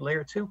ported it to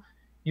layer 2,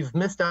 you've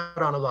missed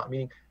out on a lot,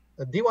 meaning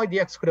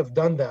dYdX could have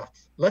done that.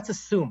 Let's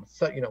assume,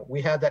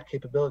 we had that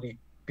capability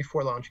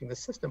before launching the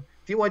system.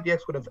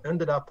 dYdX would have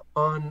ended up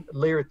on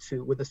layer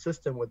 2 with a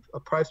system with a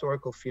price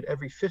oracle feed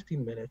every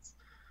 15 minutes,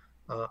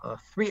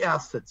 3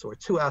 assets or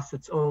 2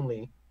 assets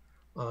only,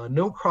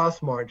 no cross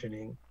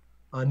margining,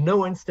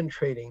 no instant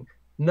trading,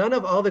 none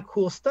of all the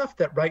cool stuff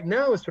that right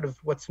now is sort of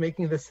what's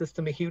making this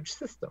system a huge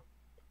system.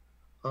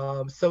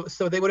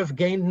 So they would have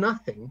gained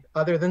nothing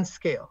other than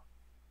scale.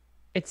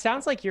 It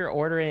sounds like you're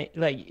ordering,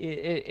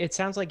 it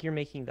sounds like you're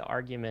making the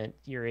argument,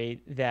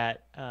 Uri,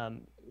 that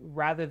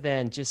rather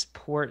than just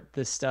port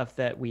the stuff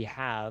that we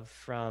have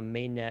from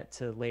mainnet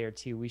to layer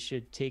 2, we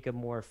should take a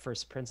more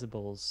first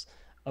principles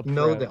approach.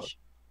 No doubt.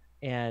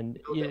 And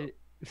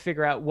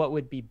figure out what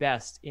would be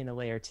best in a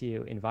layer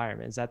 2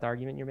 environment. Is that the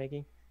argument you're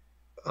making?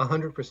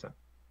 100%.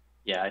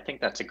 Yeah, I think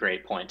that's a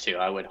great point too.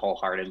 I would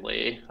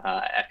wholeheartedly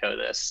echo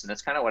this. And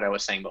it's kind of what I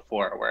was saying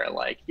before, where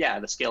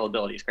the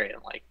scalability is great.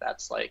 And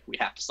that's we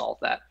have to solve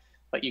that.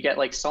 But you get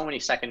so many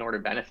second order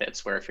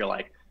benefits where if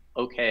you're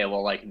okay,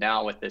 well,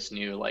 now with this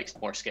new,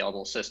 more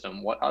scalable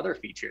system, what other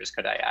features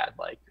could I add?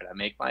 Could I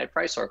make my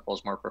price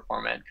oracles more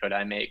performant? Could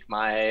I make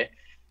my,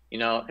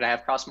 could I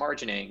have cross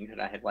margining? Could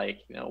I have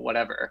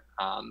whatever?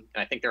 And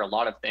I think there are a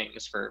lot of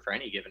things for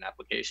any given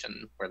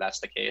application where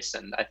that's the case.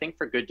 And I think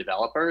for good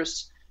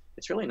developers,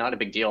 it's really not a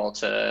big deal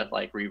to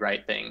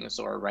rewrite things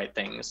or write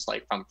things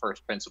from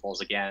first principles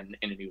again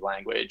in a new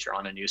language or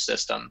on a new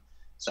system.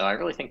 So I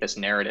really think this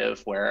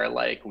narrative where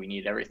we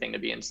need everything to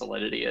be in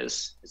Solidity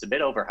is a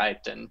bit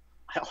overhyped. And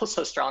I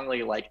also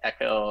strongly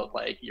echo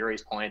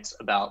Uri's points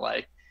about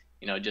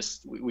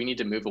just we need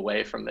to move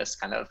away from this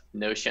kind of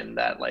notion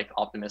that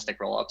optimistic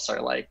rollups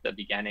are the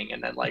beginning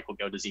and then we'll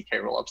go to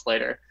ZK rollups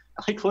later.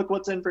 Look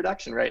what's in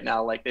production right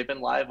now. They've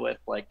been live with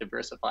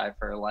Diversify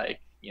for a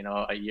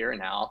year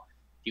now.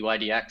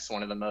 dYdX,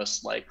 one of the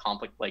most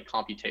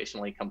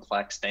computationally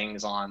complex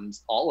things on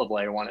all of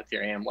layer 1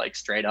 Ethereum,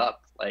 straight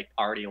up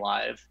already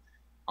live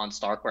on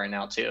Starkware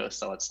now too.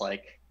 So it's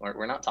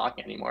we're not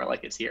talking anymore,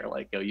 it's here,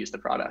 go use the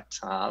product.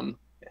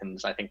 And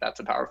I think that's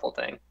a powerful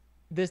thing.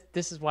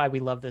 This is why we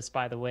love this,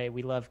 by the way.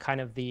 We love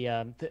kind of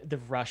the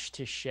rush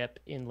to ship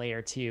in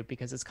layer 2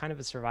 because it's kind of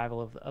a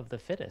survival of the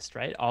fittest,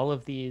 right? All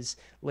of these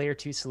layer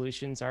 2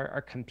 solutions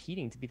are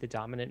competing to be the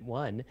dominant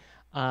one.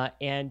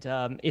 And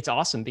it's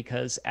awesome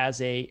because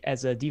as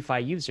a DeFi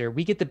user,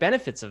 we get the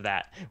benefits of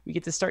that. We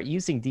get to start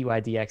using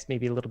dYdX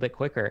maybe a little bit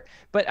quicker.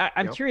 But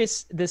I'm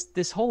curious,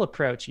 this whole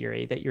approach,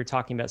 Uri, that you're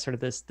talking about, sort of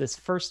this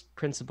first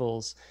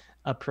principles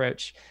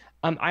approach.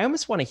 I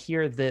almost want to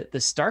hear the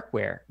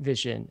Starkware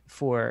vision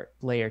for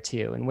layer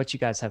 2 and what you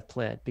guys have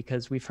planned,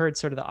 because we've heard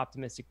sort of the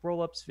optimistic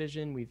rollups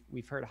vision.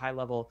 We've heard high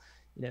level,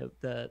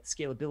 the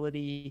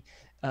scalability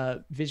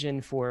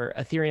vision for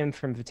Ethereum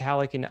from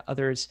Vitalik and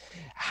others.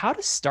 How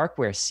does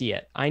Starkware see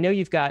it? I know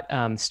you've got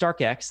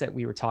StarkX that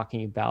we were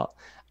talking about,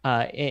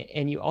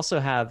 and you also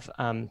have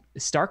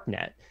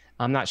StarkNet.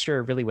 I'm not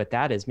sure really what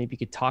that is. Maybe you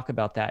could talk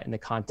about that in the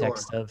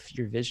context of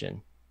your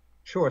vision.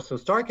 Sure. So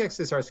StarkX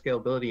is our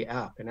scalability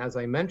app, and as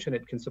I mentioned,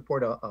 it can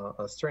support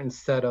a certain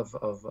set of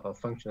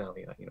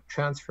functionality,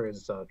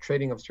 transfers,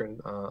 trading of certain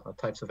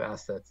types of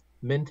assets,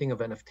 minting of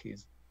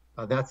NFTs.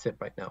 That's it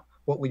right now.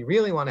 What we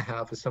really want to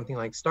have is something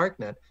like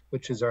StarkNet,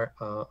 which is our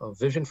a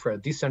vision for a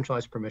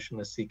decentralized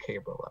permissionless ZK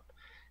rollup.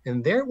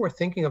 And there we're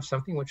thinking of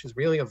something which is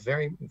really a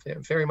very,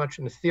 very much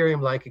an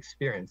Ethereum-like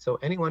experience. So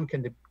anyone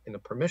can, in a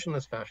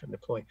permissionless fashion,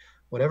 deploy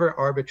whatever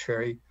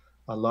arbitrary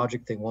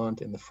logic they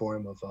want in the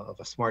form of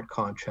a smart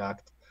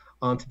contract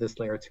onto this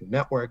layer 2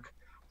 network.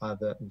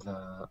 The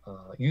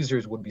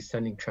users would be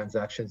sending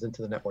transactions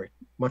into the network,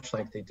 much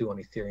like they do on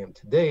Ethereum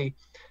today,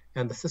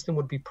 and the system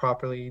would be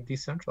properly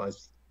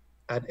decentralized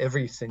at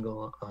every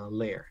single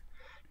layer.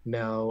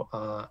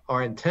 Now,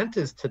 our intent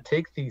is to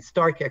take these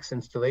StarkX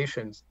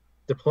installations,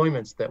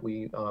 deployments that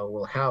we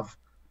will have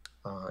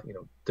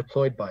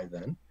deployed by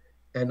then,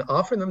 and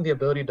offer them the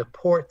ability to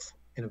port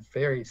in a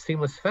very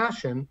seamless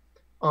fashion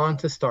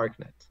onto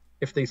StarkNet,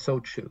 if they so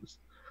choose.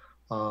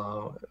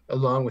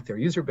 along with their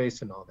user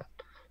base and all that.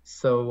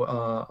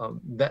 So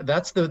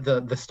that's the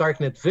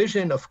Starknet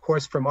vision. Of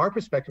course, from our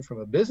perspective, from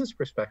a business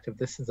perspective,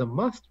 this is a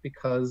must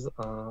because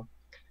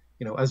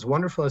as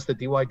wonderful as the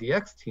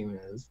dYdX team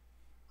is,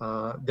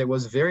 there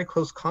was very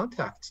close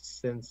contact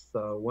since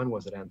when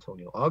was it,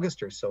 Antonio?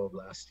 August or so of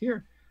last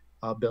year,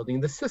 building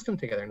the system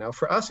together. Now,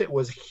 for us, it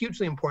was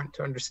hugely important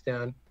to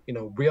understand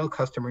real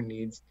customer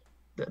needs,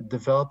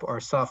 develop our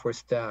software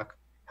stack,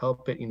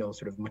 help it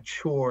sort of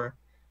mature,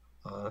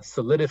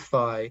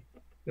 solidify.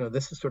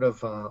 This is sort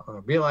of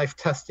real life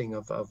testing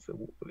of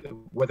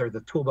whether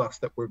the toolbox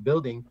that we're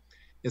building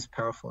is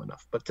powerful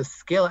enough. But to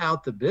scale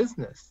out the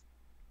business,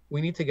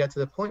 we need to get to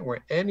the point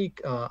where any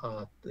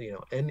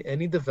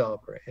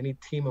developer, any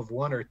team of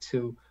 1 or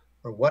 2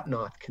 or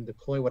whatnot can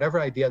deploy whatever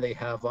idea they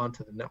have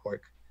onto the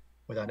network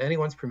without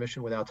anyone's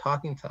permission, without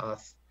talking to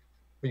us,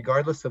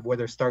 regardless of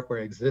whether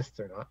Starkware exists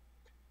or not.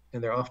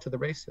 And they're off to the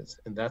races.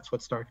 And that's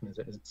what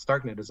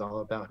Starknet is all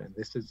about. And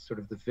this is sort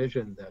of the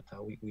vision that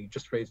we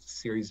just raised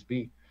Series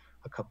B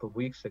a couple of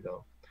weeks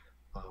ago.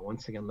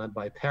 Once again, led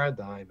by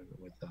Paradigm and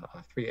with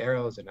 3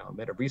 Arrows and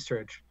Alameda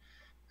Research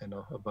and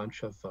a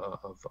bunch of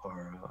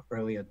our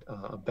early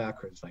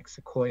backers like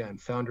Sequoia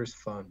and Founders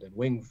Fund and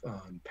Wing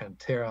and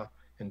Pantera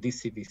and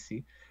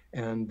DCVC.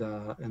 And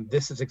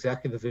this is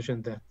exactly the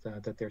vision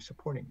that they're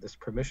supporting, this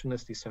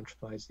permissionless,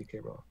 decentralized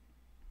ZK rollup.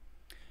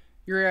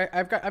 Uri,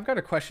 I've got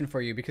a question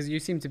for you because you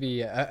seem to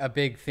be a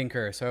big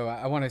thinker. So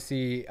I want to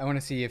see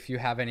if you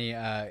have any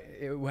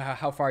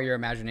how far your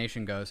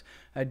imagination goes.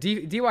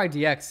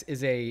 dYdX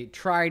is a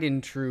tried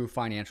and true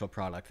financial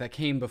product that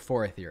came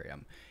before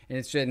Ethereum,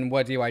 and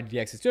what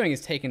dYdX is doing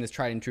is taking this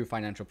tried and true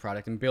financial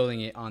product and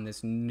building it on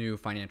this new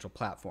financial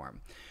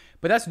platform.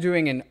 But that's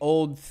doing an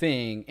old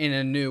thing in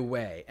a new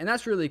way, and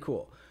that's really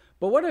cool.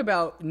 But what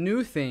about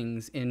new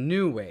things in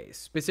new ways,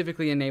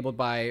 specifically enabled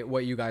by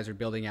what you guys are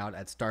building out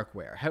at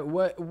Starkware?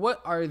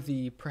 What are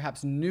the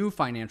perhaps new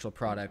financial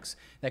products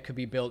that could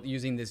be built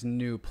using this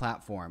new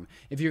platform?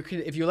 If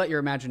you let your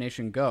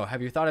imagination go,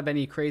 have you thought of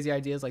any crazy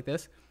ideas like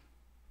this?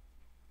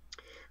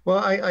 Well,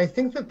 I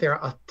think that there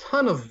are a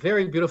ton of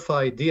very beautiful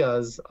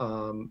ideas.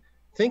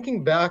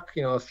 Thinking back,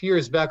 a few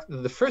years back,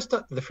 the first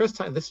time,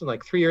 this was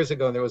like 3 years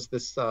ago, and there was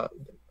this.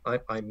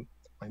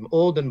 I'm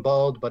old and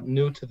bald, but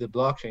new to the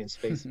blockchain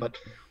space. But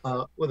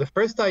the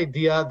first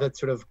idea that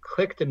sort of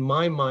clicked in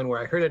my mind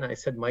where I heard it and I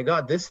said, my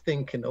God, this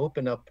thing can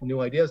open up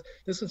new ideas.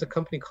 This was a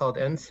company called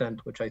Ncent,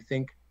 which I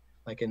think,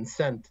 like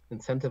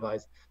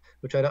incentivized,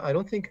 which I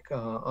don't think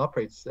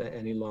operates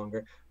any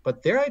longer.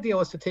 But their idea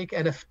was to take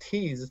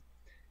NFTs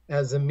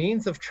as a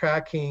means of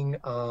tracking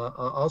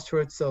all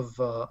sorts of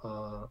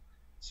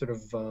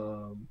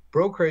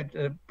brokering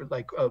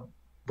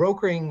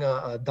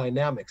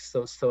dynamics.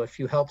 So if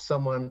you help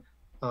someone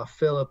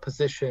fill a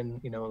position,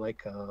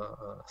 like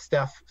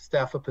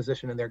staff a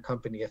position in their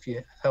company, if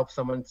you help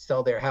someone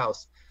sell their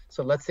house.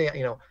 So let's say,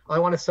 I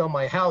want to sell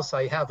my house.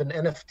 I have an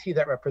NFT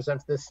that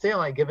represents this sale.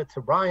 I give it to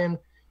Ryan.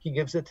 He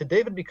gives it to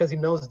David because he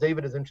knows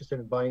David is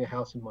interested in buying a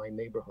house in my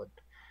neighborhood.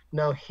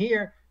 Now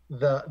here,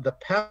 the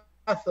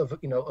path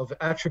of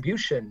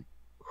attribution,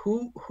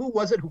 who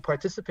was it who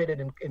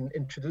participated in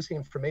introducing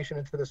information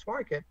into this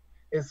market,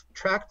 is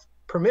tracked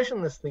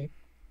permissionlessly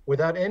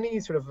without any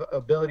sort of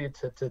ability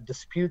to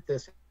dispute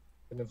this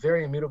in a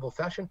very immutable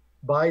fashion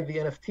by the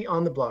NFT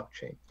on the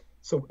blockchain.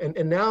 So,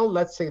 and now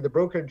let's say the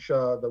brokerage,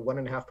 the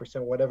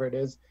 1.5%, whatever it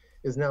is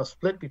now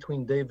split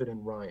between David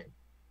and Ryan.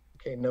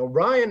 Okay, now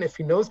Ryan, if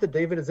he knows that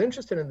David is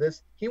interested in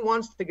this, he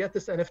wants to get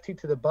this NFT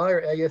to the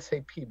buyer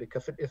ASAP,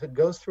 because if it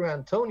goes through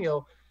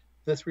Antonio,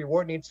 this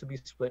reward needs to be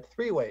split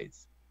 3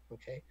 ways.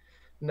 Okay,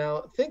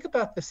 now think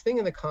about this thing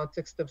in the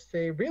context of,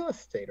 say, real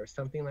estate or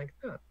something like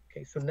that.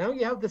 Okay, so now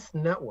you have this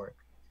network.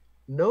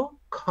 No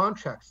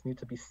contracts need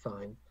to be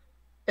signed.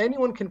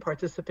 Anyone can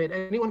participate.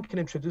 Anyone can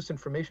introduce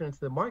information into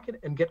the market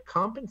and get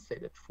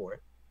compensated for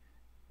it.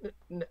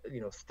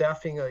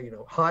 Staffing,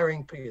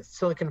 hiring,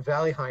 Silicon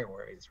Valley hiring,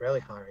 or Israeli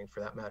hiring for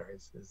that matter,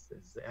 is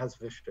as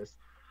vicious.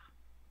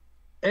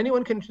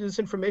 Anyone can introduce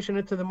information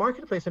into the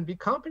marketplace and be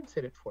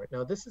compensated for it.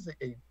 Now, this is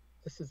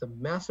a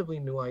massively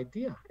new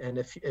idea, and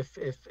if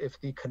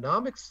the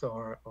economics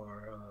are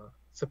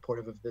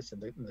supportive of this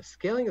and the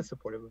scaling is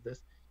supportive of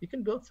this, you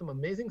can build some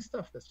amazing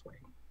stuff this way.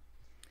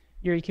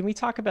 Uri, can we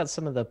talk about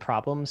some of the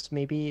problems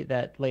maybe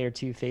that layer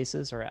 2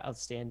 faces, or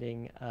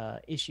outstanding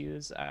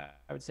issues, I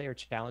would say, or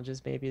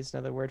challenges maybe is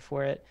another word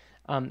for it.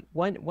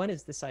 One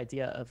is this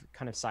idea of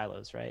kind of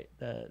silos, right?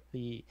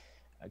 The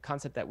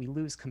concept that we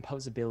lose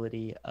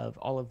composability of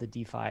all of the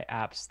DeFi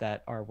apps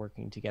that are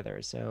working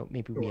together. So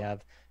maybe we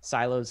have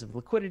silos of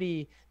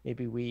liquidity.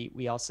 Maybe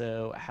we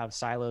also have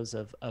silos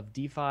of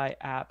DeFi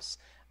apps.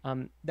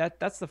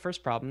 That's the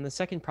first problem. The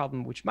second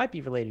problem, which might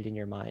be related in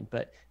your mind,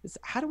 but is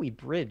how do we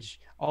bridge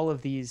all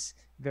of these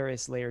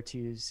various layer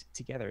 2s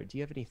together? Do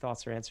you have any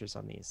thoughts or answers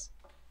on these?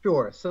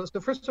 Sure. So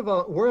first of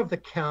all, we're of the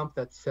camp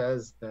that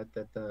says that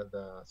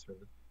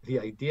the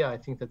idea, I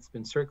think, that's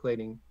been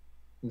circulating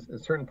in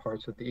certain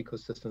parts of the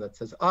ecosystem that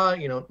says,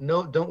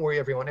 no, don't worry,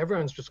 everyone.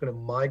 Everyone's just going to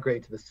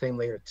migrate to the same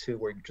layer 2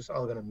 where you're just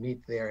all going to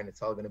meet there and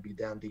it's all going to be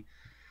dandy.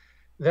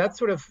 That's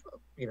sort of,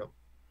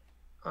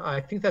 I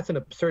think that's an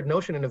absurd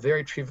notion in a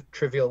very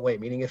trivial way,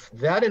 meaning if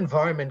that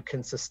environment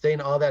can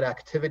sustain all that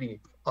activity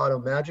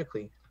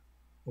automagically,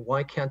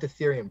 why can't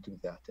Ethereum do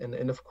that?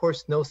 And of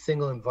course, no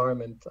single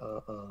environment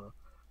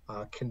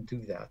can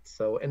do that.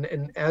 So,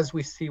 and as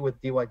we see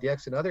with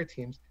dYdX and other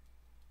teams,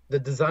 the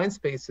design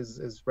space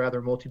is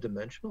rather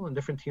multidimensional, and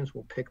different teams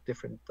will pick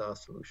different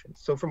solutions.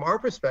 So from our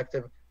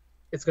perspective,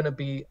 it's going to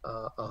be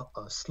a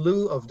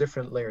slew of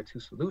different layer 2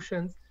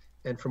 solutions.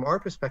 And from our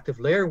perspective,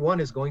 layer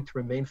 1 is going to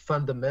remain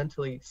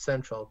fundamentally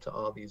central to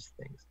all these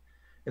things.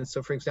 And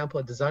so, for example,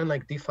 a design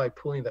like DeFi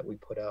pooling that we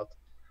put out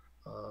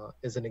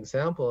is an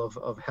example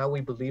of how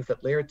we believe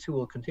that layer 2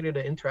 will continue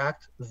to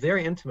interact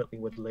very intimately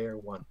with layer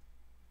 1,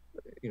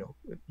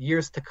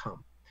 years to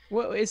come.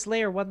 Well, is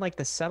layer 1 like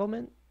the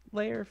settlement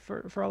layer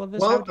for all of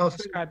this? Well, How would you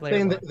describe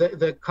layer 1?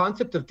 The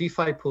concept of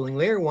DeFi pooling,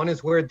 layer 1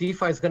 is where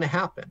DeFi is going to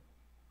happen.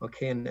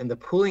 Okay, and the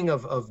pooling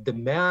of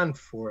demand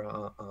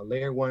for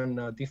layer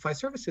 1 DeFi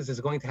services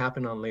is going to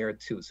happen on layer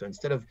 2. So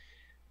instead of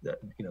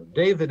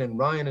David and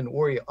Ryan and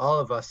Uri, all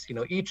of us,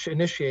 each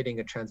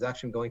initiating a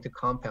transaction going to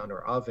Compound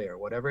or Aave or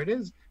whatever it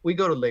is, we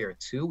go to layer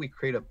 2, we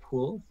create a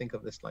pool. Think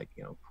of this like,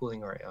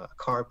 pooling our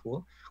car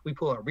pool. We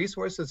pool our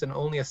resources and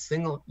only a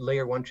single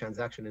layer 1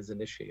 transaction is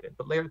initiated.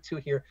 But layer 2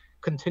 here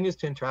continues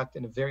to interact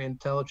in a very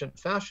intelligent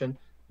fashion,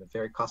 in a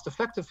very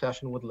cost-effective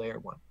fashion with layer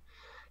 1.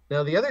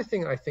 Now, the other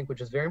thing I think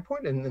which is very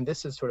important, and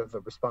this is sort of a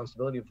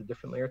responsibility of the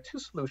different layer 2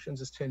 solutions,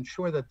 is to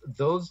ensure that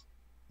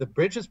the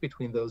bridges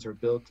between those are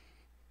built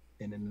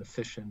in an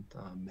efficient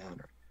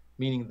manner.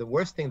 Meaning the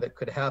worst thing that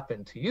could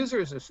happen to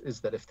users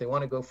is that if they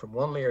want to go from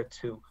one layer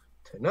 2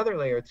 to another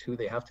layer 2,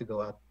 they have to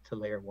go out to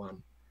layer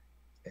 1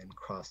 and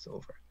cross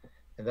over.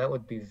 And that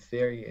would be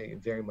very,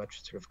 very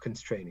much sort of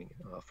constraining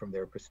from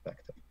their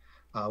perspective.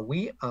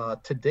 We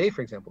today,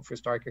 for example, for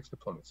StarkX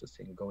deployment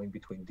system, going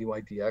between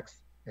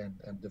dYdX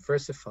and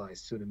Diversify,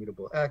 soon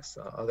Immutable X,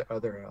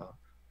 other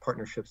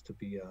partnerships to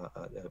be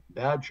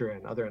Badger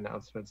and other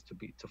announcements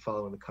to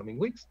follow in the coming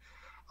weeks,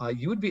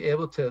 you would be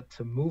able to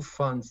move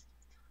funds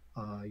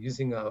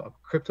using a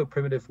crypto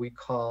primitive we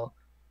call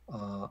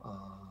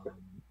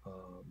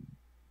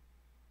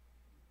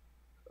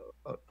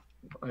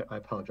I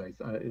apologize.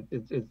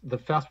 The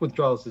fast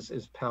withdrawals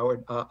is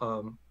powered.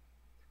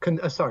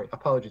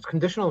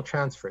 Conditional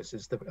transfers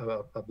is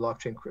a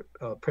blockchain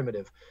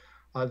primitive.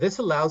 This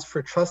allows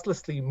for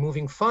trustlessly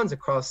moving funds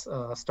across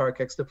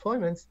StarkX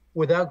deployments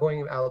without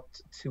going out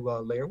to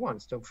layer 1.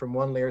 So from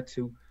one layer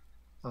to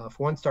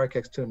from one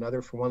StarkX to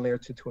another, from one layer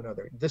 2 to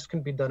another. This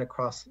can be done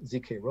across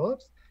ZK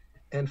rollups,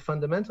 and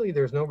fundamentally,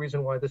 there's no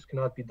reason why this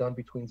cannot be done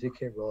between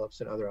ZK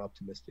rollups and other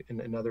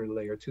other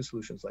layer 2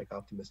 solutions like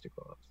optimistic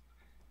rollups.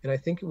 And I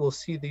think we'll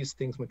see these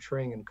things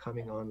maturing and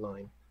coming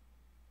online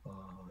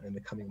in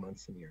the coming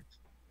months and years.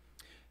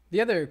 The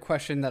other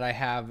question that I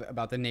have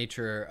about the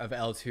nature of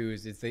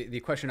L2s is the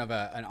question of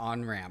an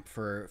on-ramp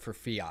for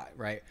fiat,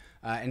 right?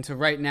 And so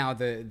right now,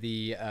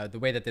 the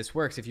way that this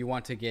works, if you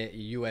want to get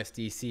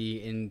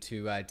USDC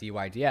into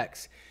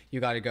dYdX, you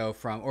got to go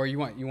from, or you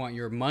want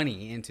your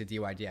money into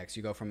dYdX,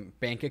 you go from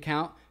bank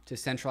account to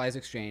centralized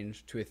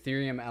exchange to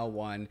Ethereum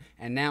L1,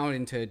 and now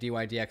into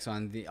dYdX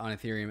on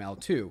Ethereum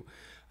L2.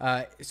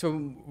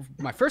 So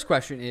my first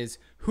question is,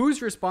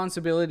 whose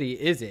responsibility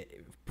is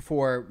it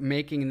for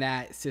making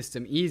that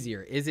system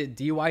easier? Is it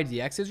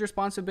dYdX's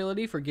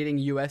responsibility for getting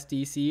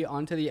USDC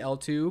onto the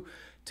L2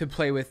 to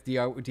play with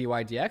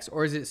dYdX,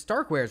 or is it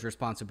Starkware's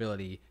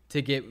responsibility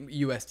to get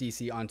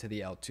USDC onto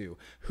the L2?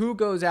 Who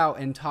goes out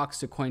and talks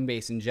to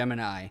Coinbase and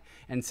GEMINI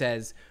and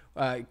says,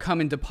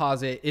 come and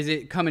deposit? Is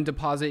it come and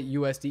deposit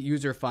USD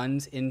user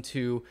funds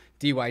into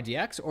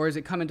dYdX, or is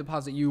it come and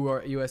deposit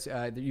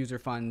the user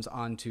funds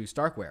onto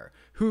Starkware?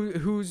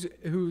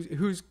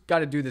 Who's got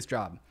to do this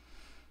job?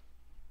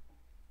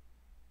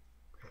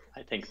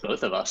 I think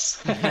both of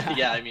us.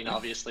 Yeah, I mean,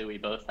 obviously we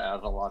both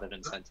have a lot of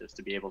incentives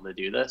to be able to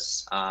do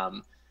this.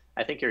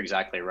 I think you're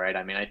exactly right.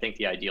 I mean, I think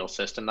the ideal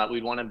system that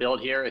we'd want to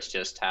build here is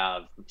just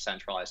have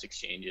centralized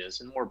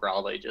exchanges, and more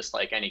broadly, just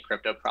like any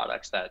crypto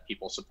products that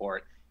people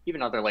support,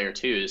 even other layer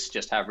 2s,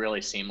 just have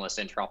really seamless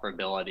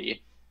interoperability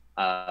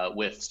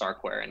with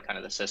Starkware and kind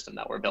of the system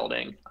that we're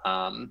building.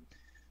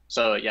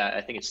 So yeah,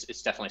 I think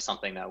it's definitely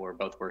something that we're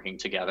both working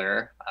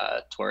together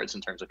towards in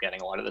terms of getting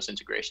a lot of those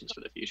integrations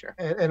for the future.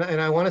 And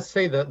I want to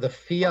say that the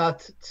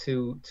fiat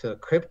to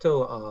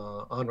crypto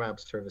on-ramp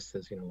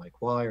services,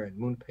 like Wire and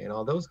MoonPay and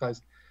all those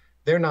guys,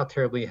 they're not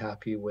terribly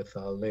happy with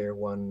layer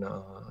 1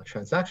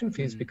 transaction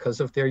fees because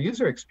of their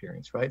user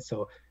experience, right?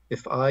 So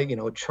if I,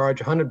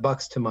 charge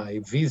 $100 to my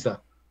Visa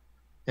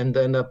and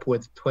end up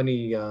with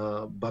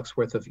 $20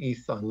 worth of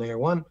ETH on layer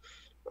 1,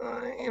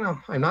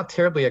 I'm not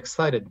terribly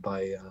excited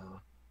by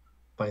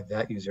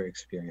that user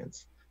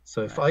experience.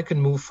 So if I can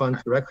move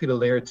funds directly to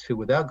layer 2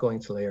 without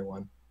going to layer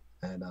 1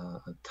 at a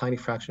tiny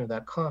fraction of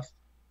that cost,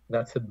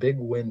 that's a big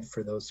win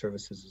for those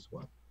services as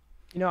well.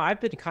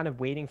 I've been kind of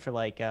waiting for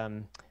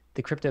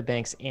the crypto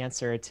bank's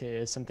answer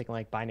to something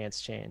like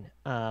Binance Chain.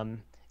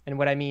 And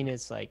what I mean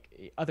is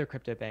like other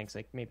crypto banks,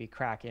 like maybe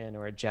Kraken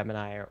or a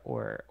Gemini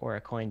or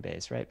a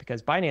Coinbase, right?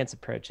 Because Binance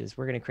approach is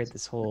we're going to create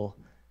this whole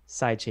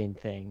sidechain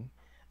thing,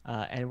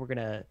 and we're going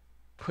to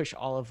push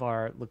all of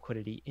our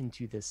liquidity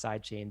into this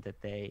sidechain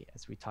that they,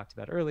 as we talked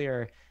about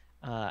earlier,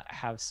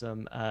 have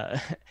some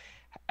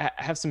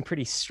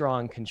pretty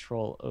strong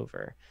control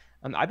over.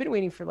 I've been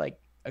waiting for like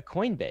a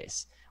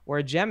Coinbase or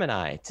a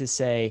Gemini to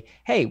say,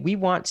 hey, we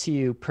want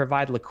to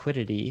provide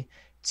liquidity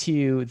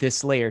to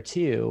this layer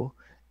 2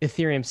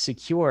 Ethereum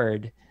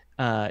secured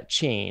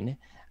chain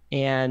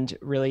and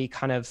really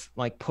kind of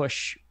like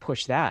push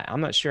that.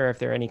 I'm not sure if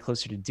they're any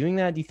closer to doing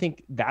that. Do you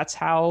think that's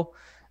how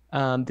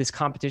this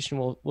competition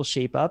will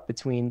shape up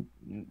between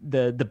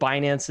the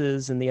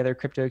Binances and the other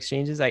crypto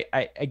exchanges?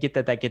 I get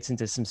that gets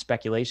into some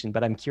speculation,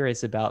 but I'm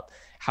curious about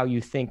how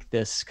you think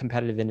this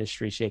competitive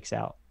industry shakes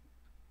out.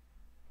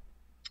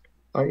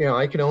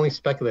 I can only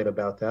speculate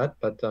about that,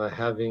 but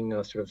having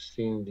sort of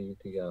seen the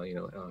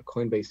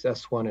Coinbase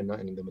S1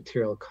 and the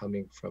material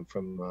coming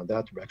from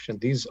that direction,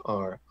 these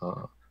are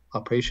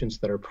operations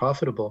that are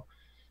profitable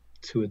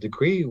to a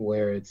degree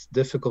where it's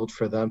difficult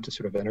for them to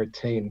sort of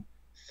entertain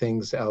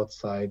things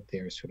outside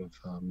their sort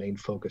of main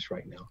focus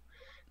right now.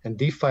 And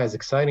DeFi, as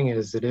exciting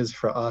as it is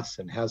for us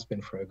and has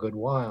been for a good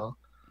while,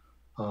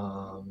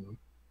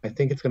 I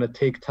think it's going to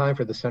take time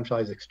for the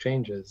centralized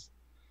exchanges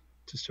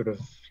to sort of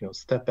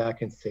step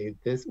back and say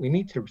this. We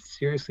need to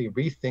seriously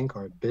rethink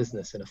our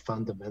business in a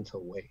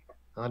fundamental way,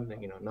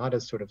 not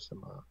as sort of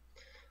some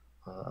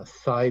a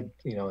side,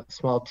 a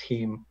small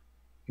team,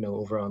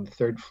 over on the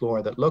third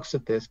floor that looks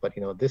at this, but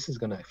this is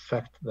going to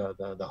affect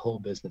the whole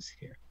business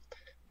here.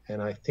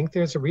 And I think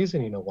there's a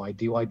reason, why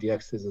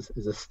dYdX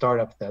is a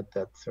startup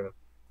that sort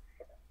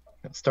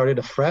of started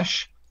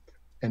afresh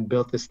and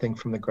built this thing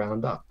from the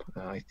ground up.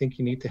 I think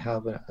you need to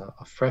have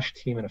a fresh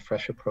team and a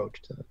fresh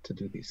approach to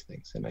do these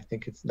things. And I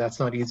think that's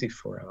not easy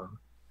for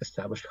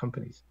established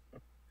companies.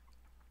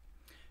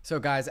 So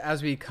guys,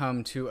 as we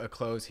come to a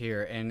close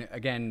here, and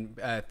again,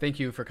 thank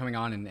you for coming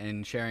on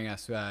and sharing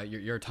us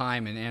your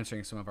time and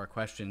answering some of our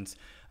questions.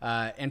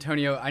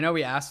 Antonio, I know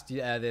we asked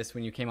this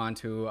when you came on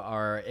to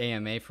our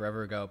AMA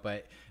forever ago,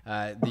 but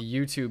the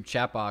YouTube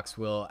chat box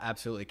will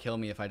absolutely kill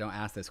me if I don't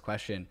ask this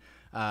question.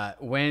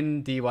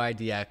 When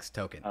dYdX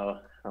token?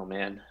 Oh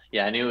man.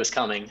 Yeah, I knew it was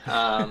coming.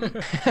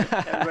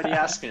 Everybody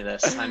asked me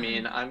this. I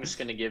mean, I'm just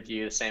going to give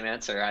you the same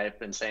answer I've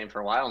been saying for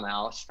a while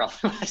now. It's probably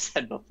what I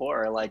said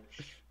before. Like,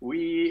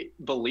 we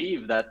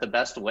believe that the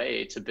best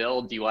way to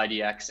build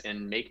dYdX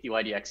and make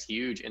dYdX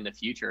huge in the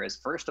future is,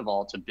 first of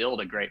all, to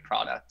build a great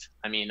product.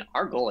 I mean,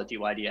 our goal at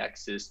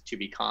dYdX is to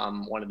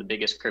become one of the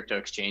biggest crypto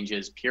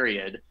exchanges,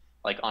 period,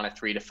 like on a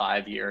 3 to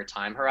 5 year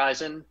time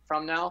horizon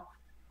from now.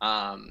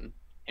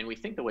 And we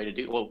think the way to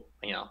do,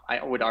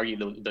 I would argue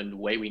the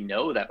way we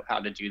know that how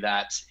to do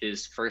that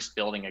is first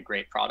building a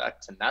great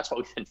product. And that's what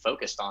we've been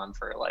focused on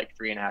for like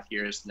 3.5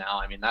 years now.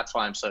 I mean, that's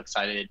why I'm so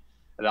excited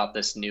about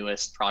this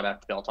newest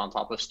product built on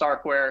top of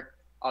Starkware.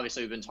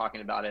 Obviously, we've been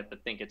talking about it,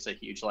 but think it's a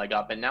huge leg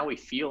up. And now we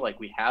feel like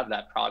we have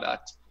that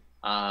product,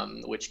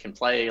 which can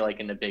play like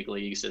in the big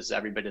leagues, is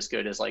every bit as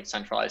good as like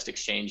centralized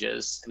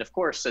exchanges. And of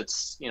course,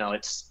 it's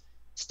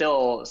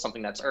still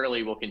something that's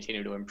early. We'll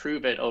continue to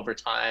improve it over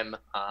time.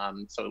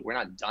 So we're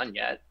not done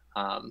yet,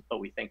 but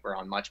we think we're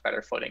on much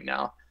better footing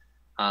now.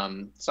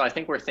 So I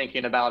think we're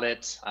thinking about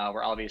it.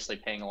 We're obviously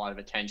paying a lot of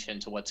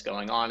attention to what's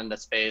going on in the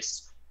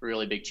space.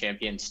 Really big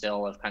champion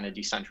still of kind of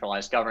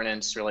decentralized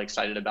governance, really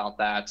excited about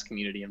that,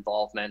 community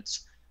involvement.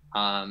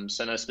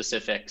 So no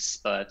specifics,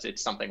 but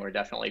it's something we're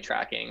definitely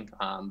tracking,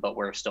 but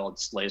we're still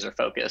laser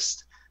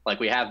focused like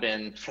we have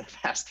been for the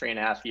past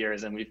 3.5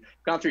 years. And we've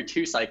gone through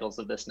 2 cycles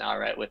of this now,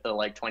 right? With the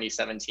like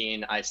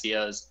 2017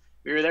 ICOs,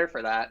 we were there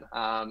for that.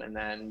 And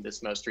then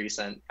this most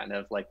recent kind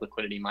of like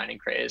liquidity mining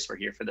craze, we're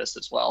here for this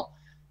as well.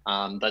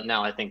 But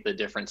now I think the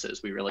difference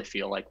is we really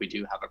feel like we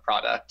do have a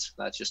product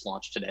that's just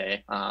launched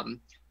today,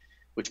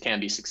 which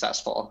can be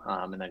successful,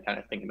 and then kind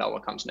of thinking about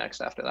what comes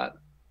next after that.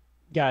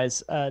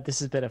 Guys, this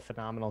has been a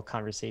phenomenal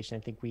conversation. I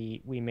think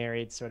we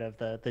married sort of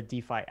the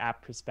DeFi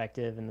app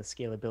perspective and the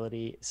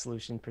scalability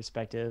solution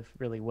perspective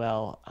really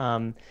well.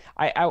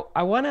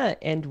 I want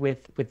to end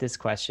with this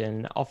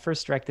question. I'll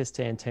first direct this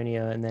to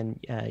Antonio, and then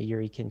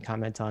Uri can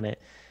comment on it.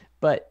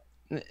 But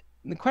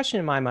the question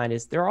in my mind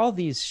is, there are all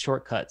these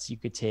shortcuts you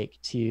could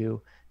take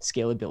to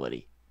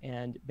scalability.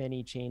 And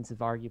many chains have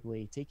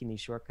arguably taken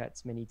these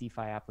shortcuts. Many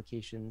DeFi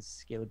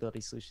applications,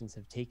 scalability solutions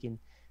have taken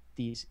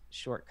these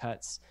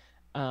shortcuts.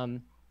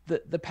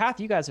 The path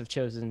you guys have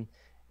chosen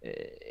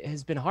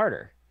has been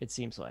harder, it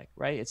seems like,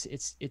 right?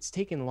 It's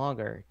taken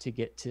longer to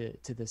get to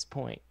this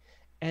point.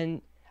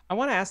 And I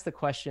want to ask the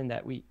question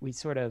that we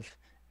sort of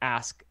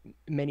ask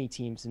many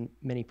teams and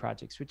many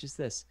projects, which is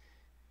this: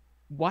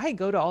 why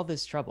go to all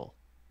this trouble?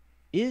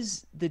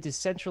 Is the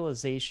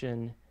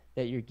decentralization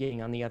that you're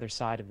getting on the other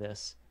side of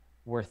this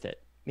worth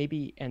it?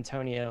 Maybe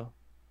Antonio,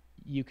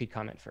 you could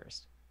comment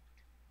first.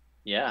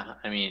 Yeah,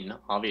 I mean,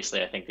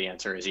 obviously, I think the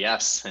answer is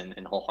yes,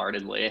 and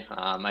wholeheartedly.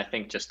 I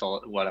think just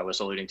what I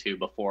was alluding to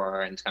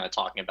before and kind of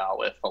talking about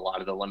with a lot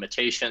of the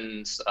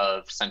limitations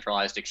of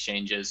centralized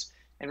exchanges.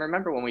 And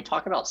remember, when we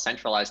talk about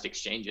centralized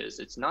exchanges,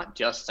 it's not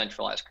just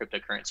centralized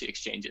cryptocurrency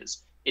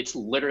exchanges. It's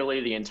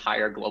literally the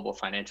entire global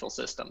financial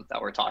system that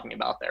we're talking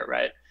about there,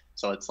 right?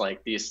 So it's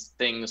like these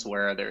things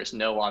where there's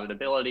no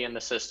auditability in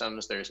the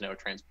systems, there's no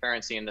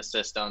transparency in the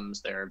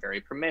systems, they're very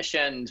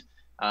permissioned.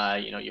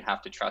 You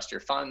have to trust your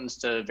funds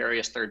to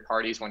various third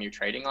parties when you're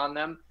trading on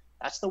them.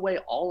 That's the way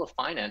all of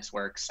finance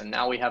works. And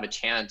now we have a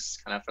chance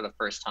kind of for the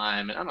first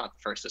time, and I'm not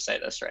the first to say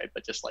this, right?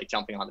 But just like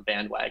jumping on the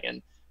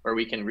bandwagon where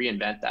we can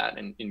reinvent that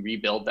and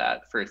rebuild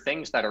that for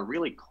things that are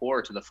really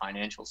core to the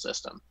financial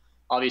system.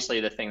 Obviously,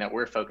 the thing that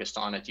we're focused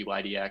on at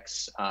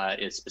dYdX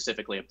is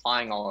specifically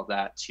applying all of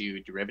that to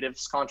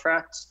derivatives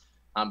contracts.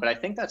 But I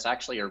think that's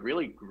actually a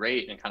really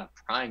great and kind of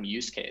prime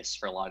use case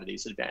for a lot of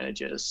these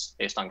advantages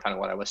based on kind of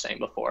what I was saying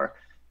before.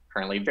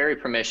 Currently very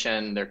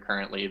permissioned, they're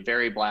currently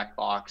very black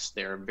box,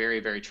 they're very,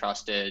 very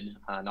trusted,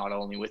 not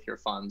only with your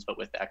funds, but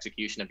with the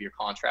execution of your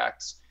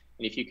contracts.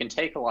 And if you can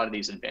take a lot of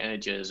these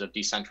advantages of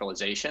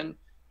decentralization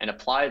and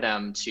apply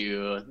them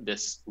to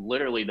this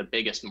literally the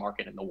biggest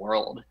market in the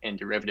world in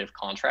derivative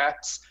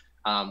contracts,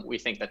 we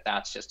think that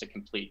that's just a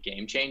complete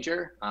game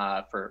changer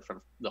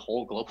for the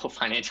whole global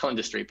financial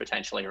industry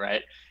potentially,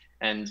 right?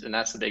 And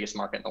that's the biggest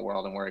market in the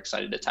world, and we're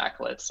excited to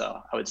tackle it. So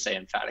I would say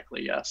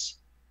emphatically yes.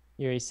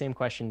 Yuri, same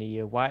question to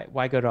you.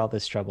 Why go to all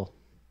this trouble?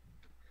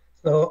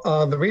 So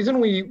the reason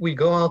we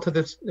go out to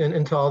this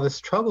into all this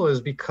trouble is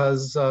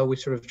because we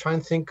sort of try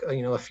and think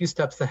a few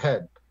steps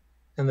ahead.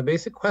 And the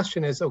basic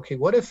question is, okay,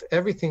 what if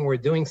everything we're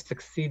doing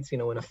succeeds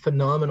in a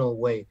phenomenal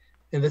way,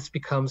 and this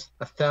becomes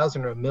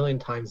 1,000 or 1,000,000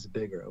 times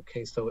bigger?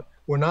 Okay, so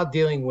we're not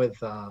dealing with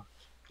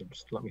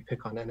just let me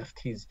pick on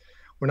NFTs.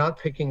 We're not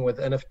picking with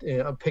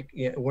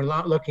NFT. We're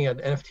not looking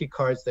at NFT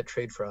cards that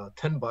trade for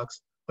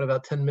 $10. What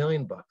about 10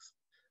 million bucks?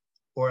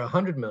 Or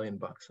 100 million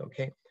bucks,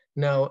 okay?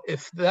 Now,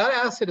 if that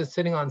asset is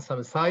sitting on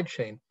some side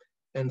chain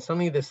and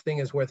suddenly this thing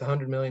is worth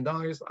 $100 million,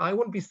 I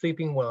wouldn't be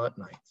sleeping well at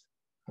night,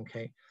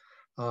 okay?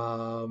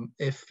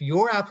 If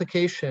your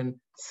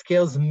application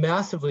scales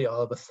massively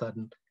all of a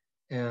sudden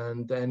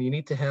and you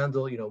need to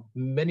handle,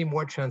 many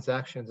more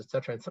transactions, et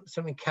cetera, and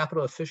certainly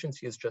capital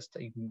efficiency is just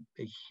a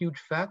huge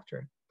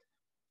factor,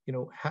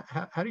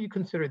 how do you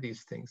consider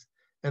these things?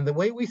 And the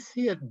way we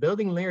see it,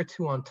 building layer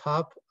 2 on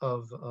top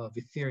of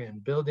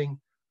Ethereum, building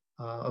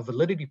a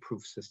validity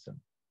proof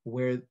system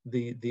where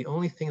the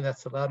only thing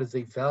that's allowed is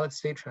a valid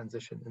state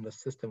transition in the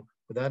system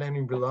without any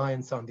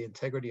reliance on the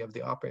integrity of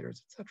the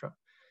operators, etc.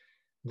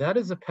 That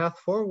is a path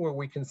forward where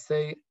we can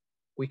see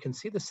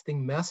this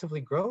thing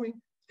massively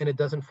growing and it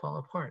doesn't fall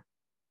apart.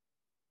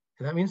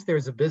 And that means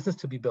there's a business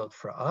to be built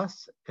for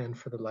us and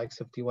for the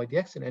likes of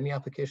dYdX and any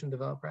application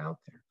developer out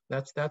there.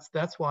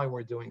 That's why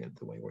we're doing it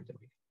the way we're doing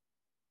it.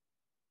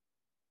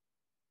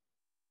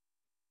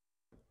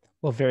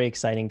 Well, very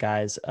exciting,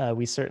 guys.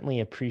 We certainly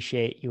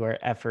appreciate your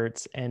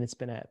efforts, and it's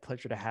been a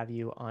pleasure to have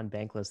you on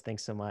Bankless.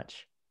 Thanks so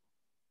much.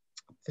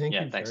 Thank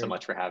you. Thanks so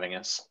much for having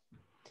us.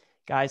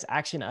 Guys,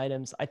 action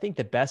items. I think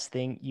the best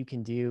thing you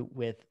can do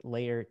with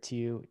Layer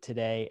 2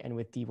 today and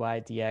with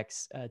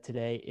dYdX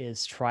today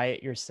is try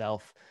it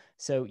yourself.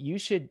 So you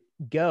should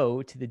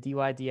go to the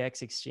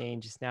dYdX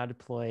exchange. It's now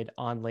deployed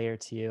on Layer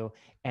 2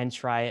 and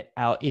try it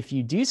out. If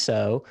you do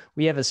so,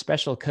 we have a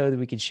special code that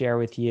we could share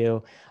with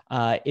you.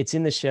 It's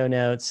in the show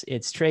notes.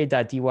 It's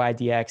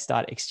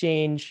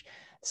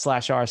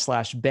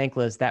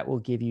trade.dydx.exchange/r/bankless. That will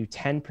give you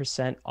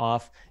 10%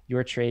 off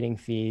your trading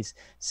fees.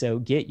 So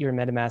get your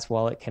MetaMask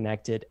wallet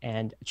connected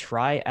and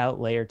try out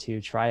Layer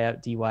 2, try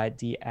out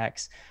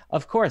dYdX.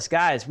 Of course,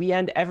 guys, we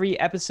end every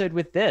episode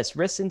with this: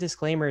 risks and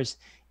disclaimers.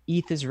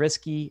 ETH is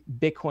risky,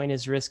 Bitcoin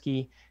is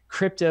risky,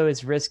 crypto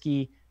is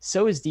risky,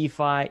 so is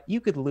DeFi.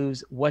 You could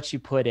lose what you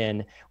put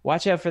in.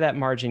 Watch out for that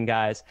margin,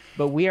 guys.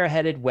 But we are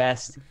headed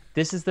west.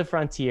 This is the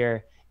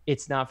frontier.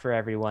 It's not for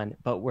everyone,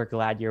 but we're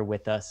glad you're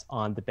with us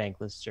on the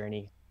Bankless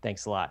journey.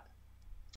 Thanks a lot.